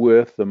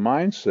with the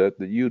mindset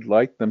that you'd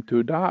like them to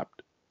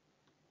adopt.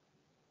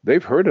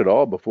 They've heard it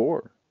all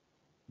before.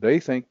 They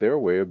think their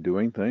way of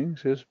doing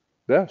things is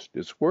best.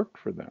 It's worked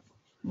for them.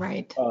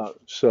 Right.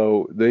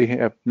 So they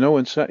have no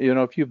incentive.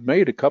 If you've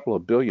made a couple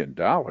of $1 billion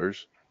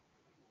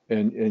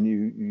and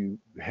you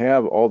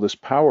have all this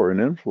power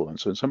and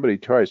influence, and somebody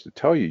tries to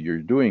tell you you're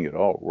doing it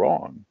all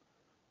wrong,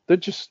 they're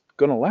just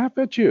going to laugh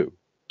at you.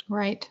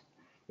 Right.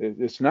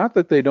 It's not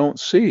that they don't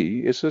see,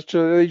 it's just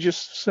they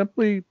just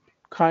simply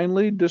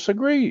kindly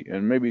disagree,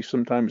 and maybe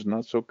sometimes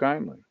not so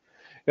kindly.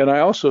 And I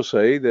also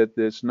say that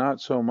it's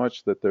not so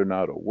much that they're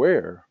not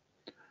aware.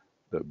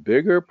 The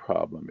bigger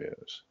problem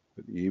is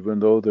that even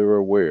though they're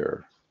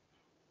aware,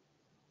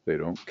 they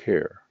don't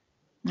care.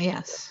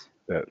 Yes.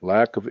 That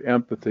lack of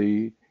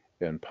empathy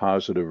and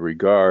positive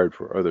regard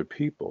for other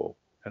people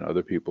and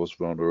other people's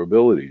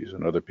vulnerabilities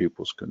and other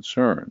people's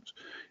concerns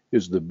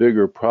is the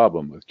bigger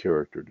problem with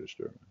character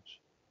disturbance.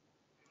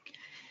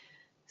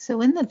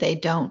 So in that they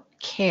don't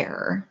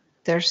care,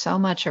 there's so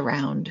much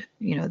around,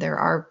 there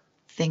are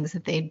things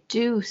that they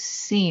do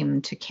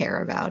seem to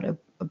care about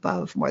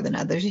above more than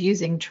others.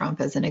 Using Trump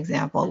as an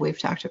example, we've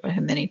talked about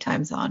him many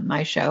times on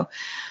my show.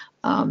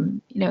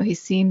 He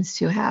seems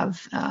to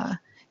have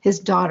his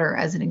daughter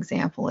as an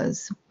example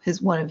as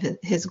one of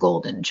his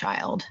golden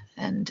child,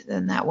 and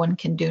that one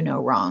can do no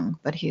wrong,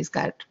 but he's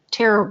got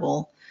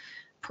terrible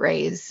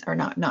praise, or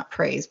not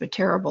praise, but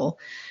terrible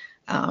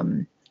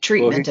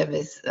treatment of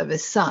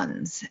his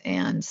sons.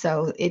 And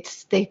so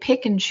they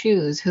pick and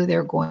choose who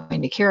they're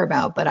going to care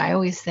about. But I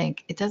always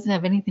think it doesn't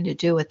have anything to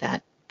do with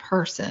that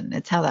person.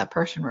 It's how that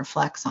person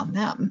reflects on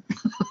them.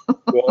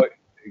 Well,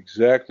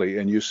 exactly.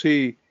 And you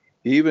see,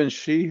 even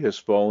she has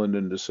fallen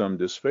into some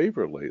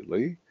disfavor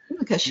lately.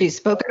 Because she's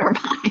spoken her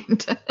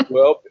mind.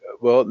 Well,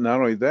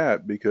 not only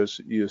that, because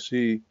you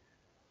see,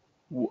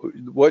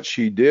 what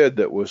she did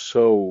that was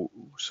so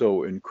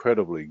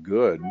incredibly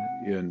good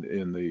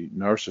in the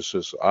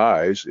narcissist's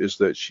eyes is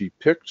that she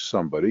picked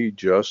somebody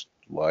just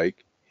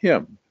like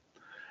him,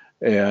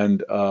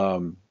 and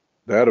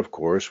that, of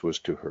course, was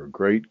to her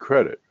great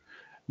credit.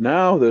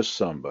 Now, this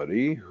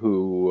somebody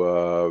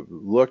who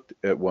looked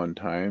at one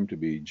time to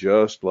be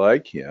just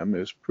like him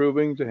is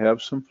proving to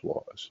have some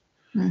flaws,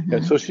 and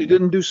Mm-hmm. so she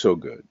didn't do so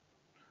good.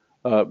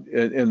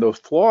 And those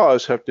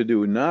flaws have to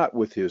do not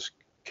with his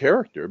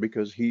character,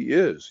 because he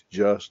is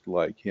just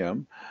like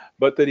him,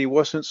 but that he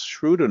wasn't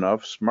shrewd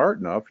enough, smart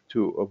enough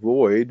to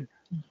avoid.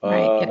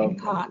 Right, Uh, getting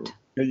caught.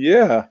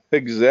 yeah,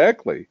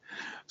 exactly.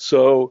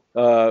 So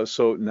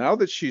now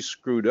that she's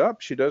screwed up,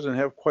 she doesn't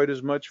have quite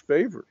as much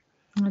favor.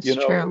 That's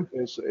true.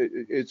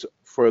 It's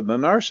for the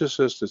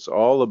narcissist, it's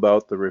all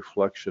about the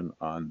reflection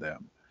on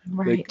them.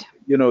 They,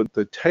 Right.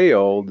 the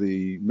tale,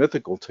 the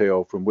mythical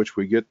tale from which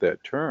we get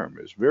that term,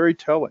 is very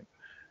telling.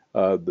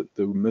 The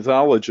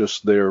mythologists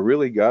there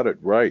really got it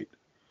right.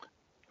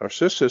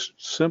 Narcissus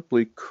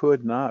simply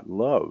could not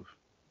love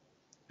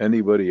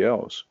anybody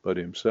else but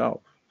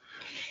himself.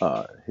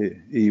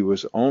 He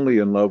was only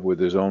in love with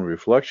his own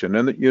reflection.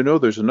 And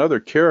there's another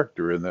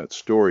character in that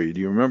story. Do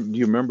you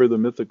remember the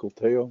mythical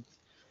tale?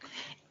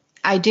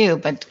 I do,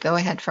 but go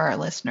ahead for our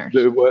listeners.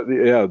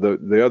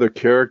 The other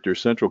character,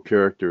 central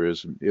character,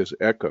 is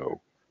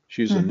Echo.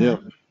 She's a Mm-hmm.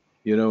 nymph.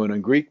 And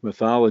in Greek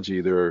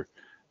mythology, there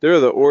are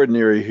the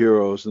ordinary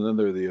heroes, and then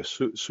there are the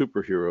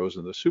superheroes,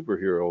 and the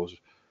superheroes,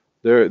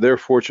 they're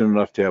fortunate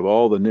enough to have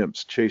all the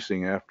nymphs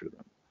chasing after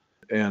them.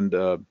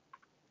 And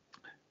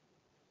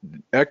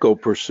Echo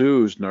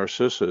pursues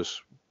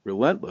Narcissus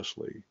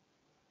relentlessly,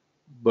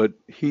 but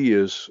he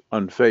is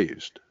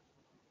unfazed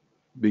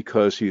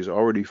because he's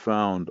already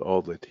found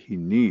all that he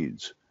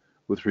needs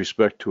with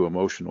respect to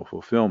emotional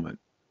fulfillment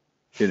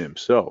in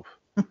himself.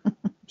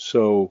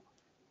 So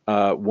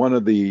one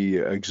of the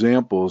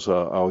examples,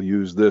 I'll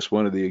use this,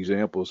 one of the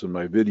examples in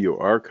my video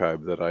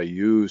archive that I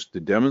use to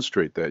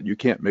demonstrate that. You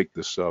can't make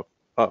this stuff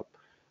up,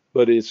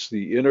 but it's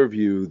the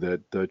interview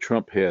that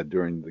Trump had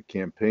during the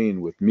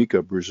campaign with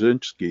Mika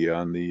Brzezinski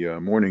on the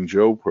Morning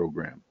Joe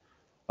program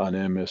on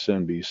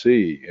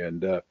MSNBC.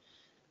 And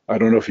I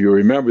don't know if you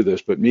remember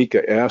this, but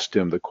Mika asked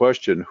him the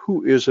question,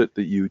 who is it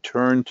that you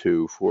turn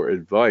to for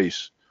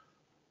advice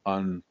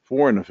on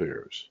foreign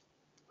affairs?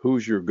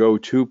 Who's your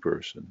go-to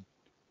person?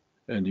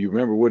 And do you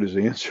remember what his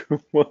answer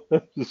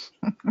was?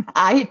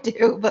 I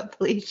do, but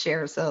please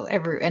share so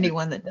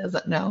anyone that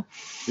doesn't know.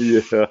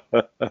 Yeah,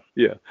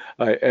 yeah.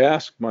 I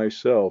ask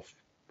myself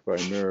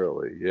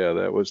primarily. Yeah,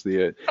 that was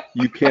the.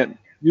 You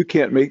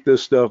can't make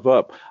this stuff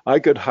up. I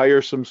could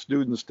hire some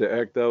students to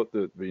act out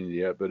the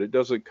vignette, but it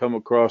doesn't come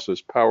across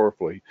as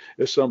powerfully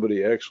as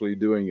somebody actually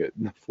doing it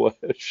in the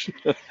flesh.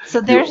 So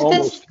You there's this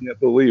almost can't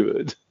believe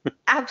it.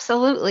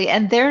 absolutely,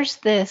 and there's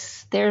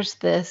this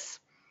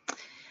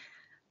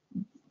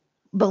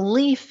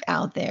belief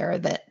out there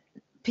that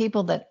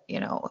people that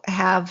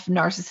have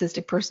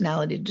narcissistic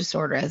personality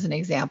disorder, as an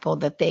example,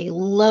 that they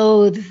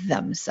loathe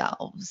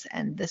themselves,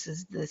 and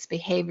this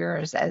behavior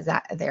is as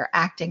they're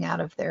acting out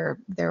of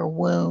their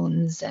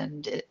wounds,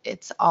 and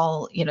it's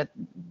all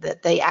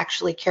that they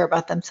actually care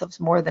about themselves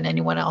more than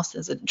anyone else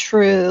isn't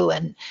true.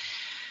 And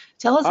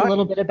tell us a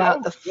little I'm bit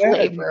about so the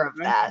glad you flavor of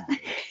that.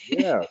 mentioned that.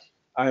 Yes,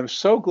 I'm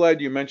so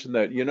glad you mentioned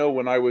that.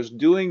 When I was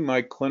doing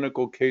my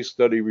clinical case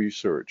study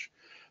research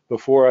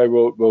before I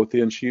wrote both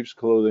In Sheep's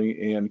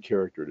Clothing and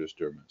Character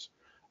Disturbance,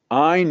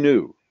 I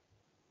knew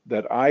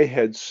that I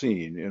had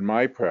seen in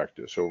my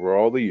practice over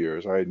all the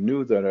years, I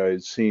knew that I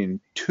had seen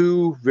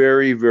two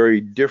very,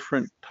 very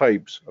different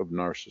types of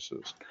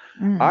narcissists.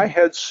 I Mm,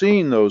 had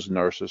seen those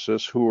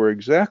narcissists who were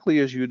exactly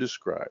as you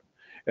described,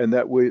 and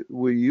that we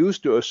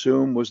used to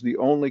assume was the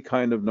only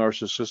kind of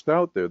narcissist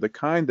out there, the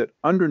kind that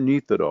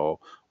underneath it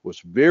all was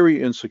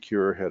very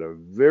insecure, had a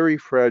very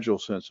fragile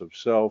sense of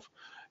self,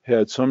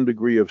 had some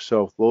degree of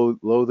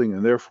self-loathing,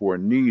 and therefore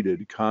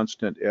needed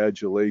constant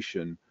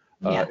adulation,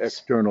 yes.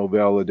 external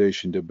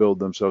validation to build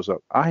themselves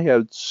up. I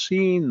had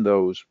seen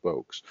those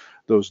folks,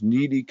 those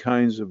needy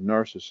kinds of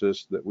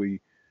narcissists that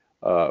we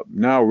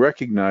now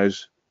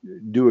recognize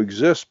do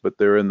exist, but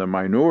they're in the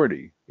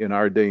minority in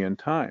our day and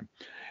time.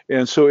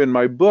 And so in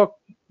my book,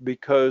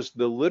 because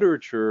the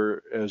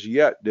literature as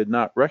yet did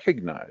not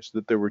recognize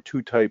that there were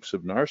two types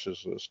of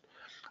narcissists,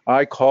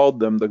 I called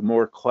them the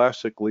more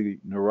classically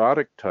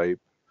neurotic type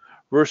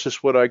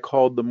versus what I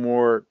called the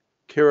more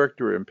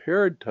character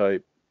impaired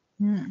type.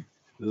 Mm,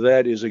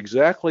 That is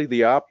exactly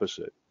the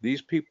opposite.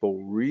 These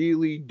people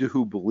really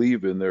do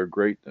believe in their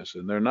greatness,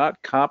 and they're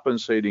not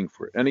compensating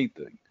for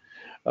anything.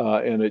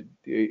 And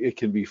it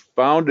can be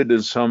founded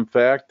in some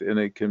fact, and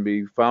it can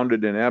be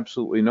founded in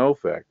absolutely no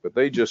fact. But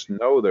they just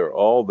know they're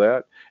all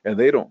that, and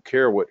they don't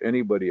care what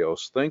anybody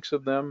else thinks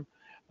of them.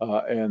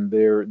 And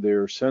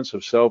their sense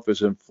of self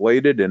is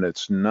inflated, and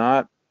it's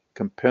not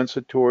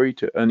compensatory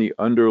to any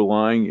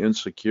underlying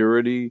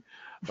insecurity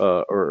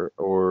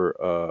or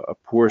a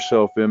poor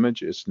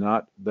self-image. It's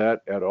not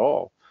that at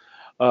all.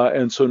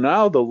 And so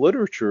now the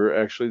literature,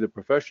 actually, the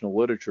professional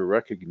literature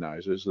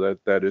recognizes that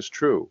that is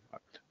true.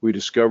 we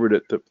discovered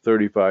it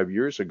 35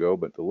 years ago,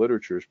 but the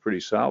literature is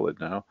pretty solid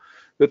now,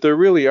 that there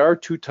really are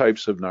two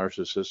types of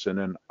narcissists. And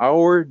in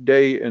our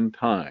day and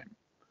time,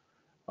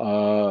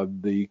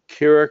 the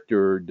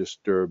character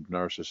disturbed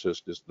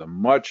narcissist is the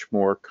much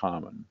more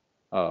common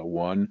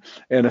one,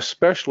 and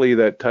especially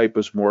that type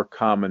is more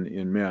common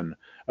in men.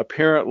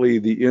 Apparently,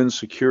 the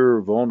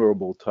insecure,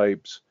 vulnerable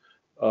types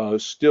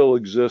still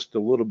exist a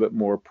little bit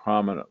more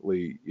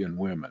prominently in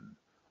women.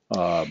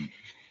 Um,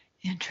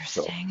 so,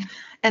 Interesting.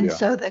 And yeah.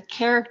 so the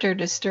character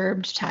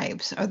disturbed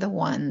types are the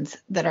ones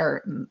that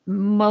are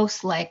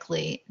most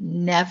likely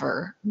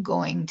never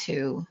going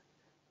to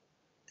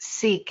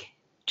seek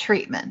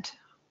treatment.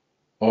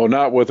 Oh,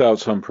 not without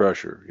some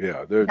pressure.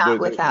 Yeah.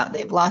 Not without,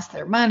 they've lost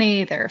their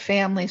money, their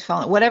families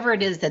fallen, whatever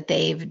it is that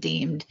they've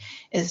deemed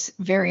is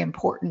very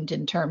important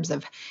in terms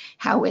of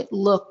how it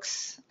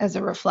looks as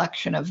a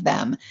reflection of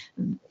them.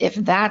 If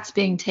that's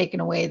being taken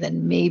away,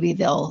 then maybe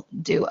they'll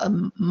do a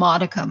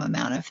modicum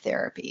amount of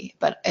therapy.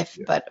 But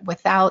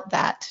without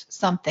that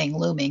something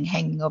looming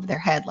hanging over their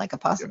head like a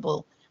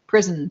possible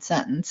prison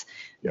sentence,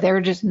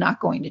 they're just not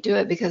going to do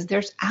it because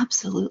there's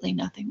absolutely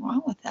nothing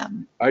wrong with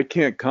them. I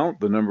can't count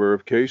the number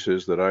of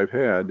cases that I've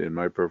had in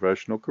my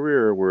professional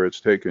career where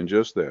it's taken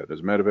just that.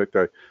 As a matter of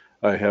fact,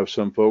 I have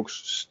some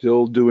folks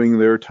still doing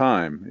their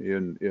time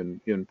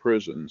in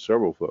prison,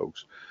 several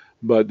folks,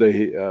 but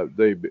they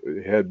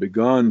had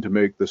begun to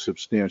make the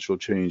substantial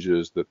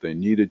changes that they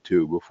needed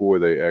to before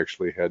they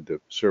actually had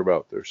to serve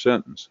out their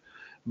sentence.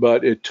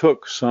 But it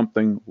took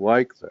something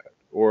like that,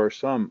 or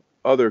some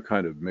other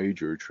kind of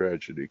major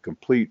tragedy,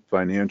 complete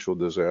financial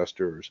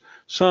disaster, or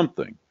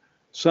something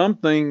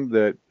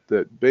that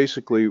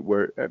basically,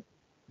 where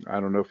I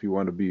don't know if you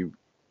want to be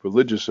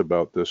religious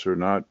about this or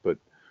not, but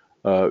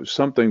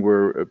something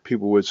where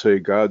people would say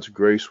God's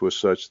grace was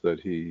such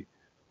that He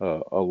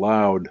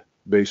allowed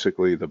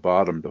basically the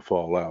bottom to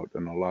fall out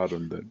and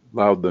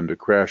allowed them to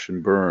crash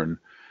and burn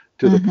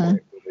to the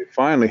point where they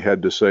finally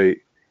had to say,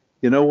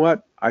 you know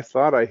what? I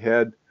thought I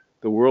had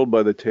the world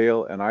by the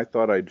tail, and I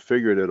thought I'd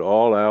figured it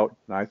all out,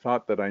 and I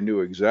thought that I knew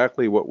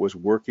exactly what was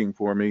working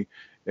for me.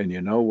 And you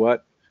know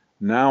what?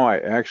 Now I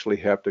actually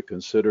have to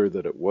consider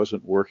that it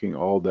wasn't working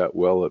all that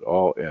well at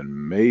all,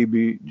 and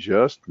maybe,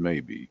 just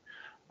maybe,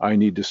 I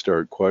need to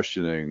start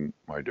questioning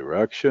my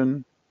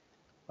direction,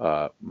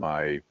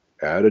 my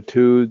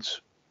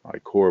attitudes, my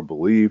core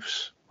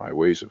beliefs, my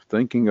ways of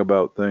thinking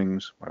about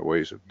things, my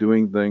ways of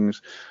doing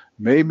things.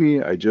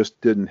 Maybe I just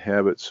didn't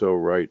have it so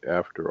right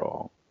after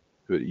all.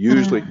 It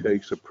usually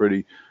takes a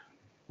pretty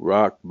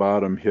rock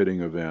bottom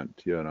hitting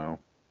event, you know.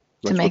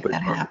 To That's what make they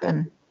that talk about.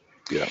 happen.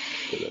 Yeah.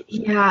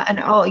 Yeah,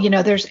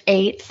 and there's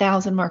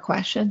 8,000 more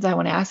questions I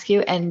want to ask you,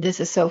 and this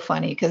is so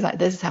funny because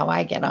this is how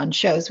I get on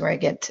shows where I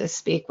get to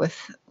speak with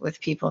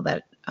people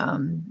that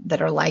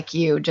that are like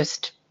you,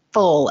 just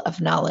full of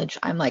knowledge.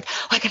 I'm like,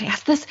 oh, I gotta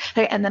ask this,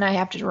 and then I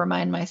have to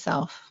remind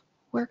myself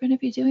we're going to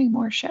be doing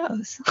more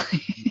shows.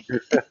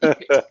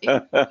 You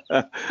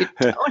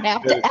don't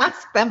have to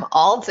ask them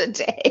all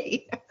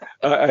today.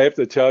 I have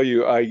to tell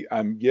you,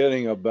 I'm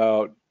getting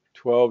about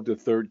 12 to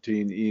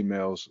 13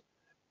 emails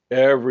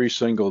every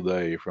single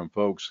day from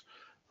folks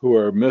who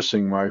are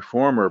missing my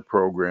former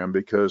program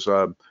because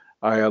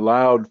I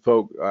allowed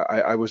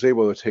I was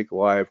able to take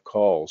live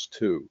calls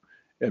too,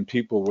 and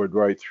people would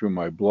write through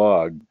my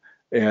blog,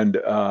 and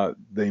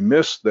they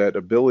missed that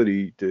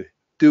ability to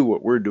do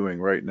what we're doing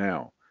right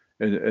now,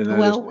 and that is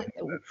Well,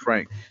 that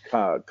frank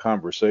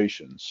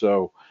conversation.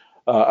 So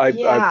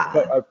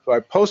yeah. I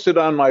posted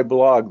on my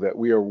blog that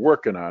we are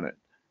working on it,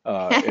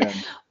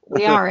 and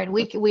We are, and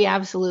we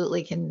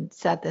absolutely can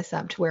set this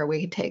up to where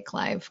we can take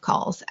live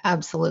calls.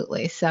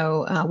 Absolutely.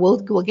 So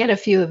we'll get a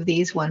few of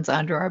these ones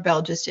under our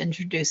belt just to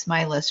introduce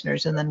my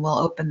listeners, and then we'll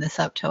open this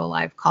up to a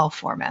live call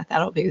format.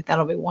 That'll be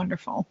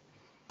wonderful.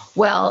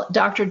 Well,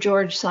 Dr.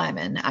 George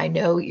Simon, I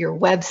know your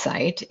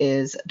website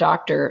is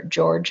Dr.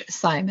 George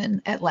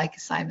Simon, like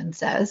Simon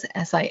says,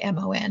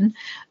 Simon,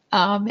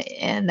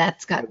 and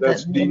that's got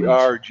that's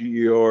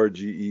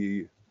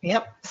DRGEORGE.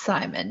 Yep,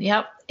 Simon.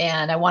 Yep.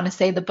 And I want to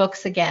say the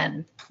books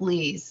again,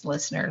 please,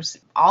 listeners.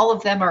 All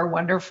of them are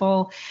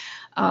wonderful.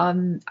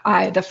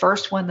 The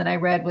first one that I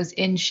read was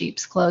In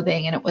Sheep's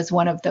Clothing, and it was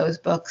one of those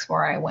books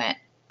where I went,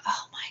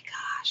 oh my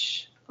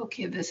gosh,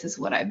 okay, this is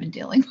what I've been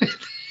dealing with.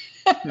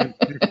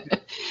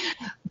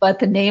 But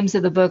the names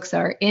of the books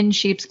are In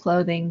Sheep's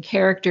Clothing,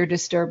 Character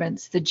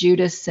Disturbance, The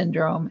Judas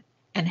Syndrome,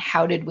 and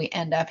How Did We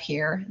End Up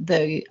Here?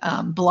 The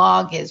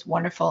blog is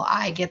wonderful.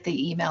 I get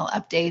the email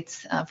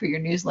updates for your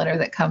newsletter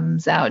that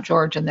comes out,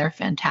 George, and they're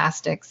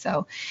fantastic.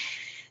 So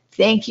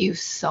thank you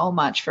so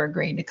much for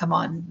agreeing to come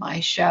on my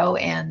show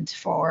and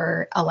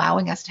for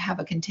allowing us to have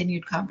a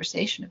continued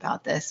conversation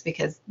about this,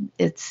 because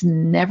it's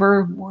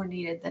never more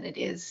needed than it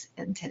is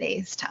in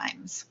today's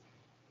times.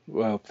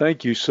 Well,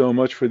 thank you so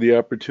much for the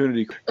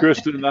opportunity,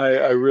 Kristen. And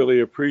I really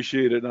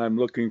appreciate it, and I'm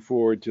looking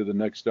forward to the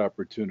next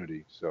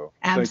opportunity. So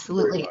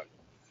absolutely. Thank you very much.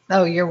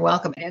 Oh, you're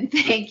welcome. And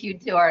thank you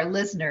to our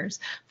listeners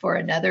for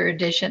another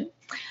edition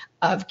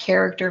of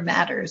Character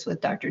Matters with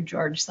Dr.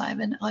 George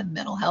Simon on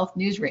Mental Health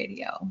News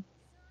Radio.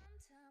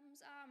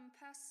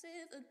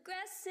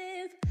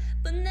 Aggressive,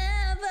 but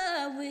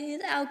never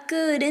without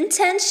good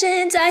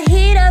intentions. I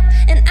heat up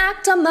and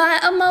act on my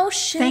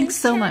emotions. Thanks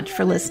so much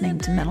for listening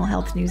to Mental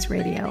Health News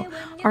Radio.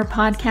 Our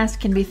podcast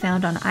can be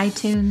found on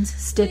iTunes,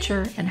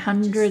 Stitcher, and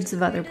hundreds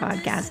of other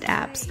podcast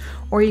apps,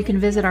 or you can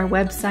visit our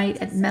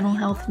website at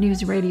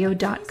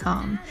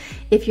mentalhealthnewsradio.com.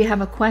 If you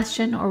have a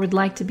question or would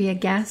like to be a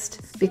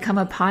guest, become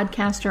a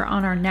podcaster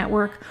on our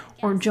network,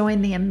 or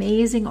join the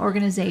amazing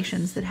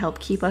organizations that help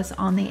keep us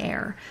on the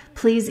air,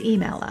 please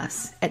email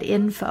us at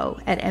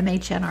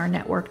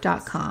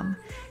info@mhnrnetwork.com.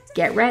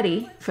 Get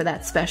ready for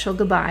that special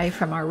goodbye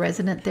from our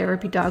resident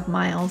therapy dog,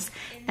 Miles,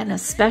 and a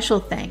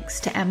special thanks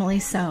to Emily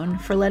Sohn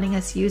for letting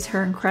us use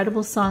her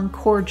incredible song,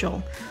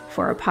 Cordial,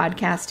 for our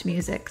podcast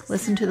music.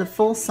 Listen to the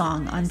full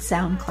song on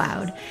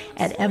SoundCloud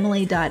at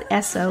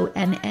emily.sonne.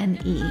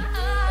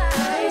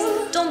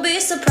 Don't be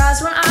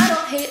surprised when I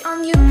don't hate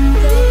on you.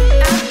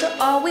 After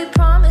all, we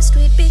promised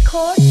we'd be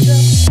cordial.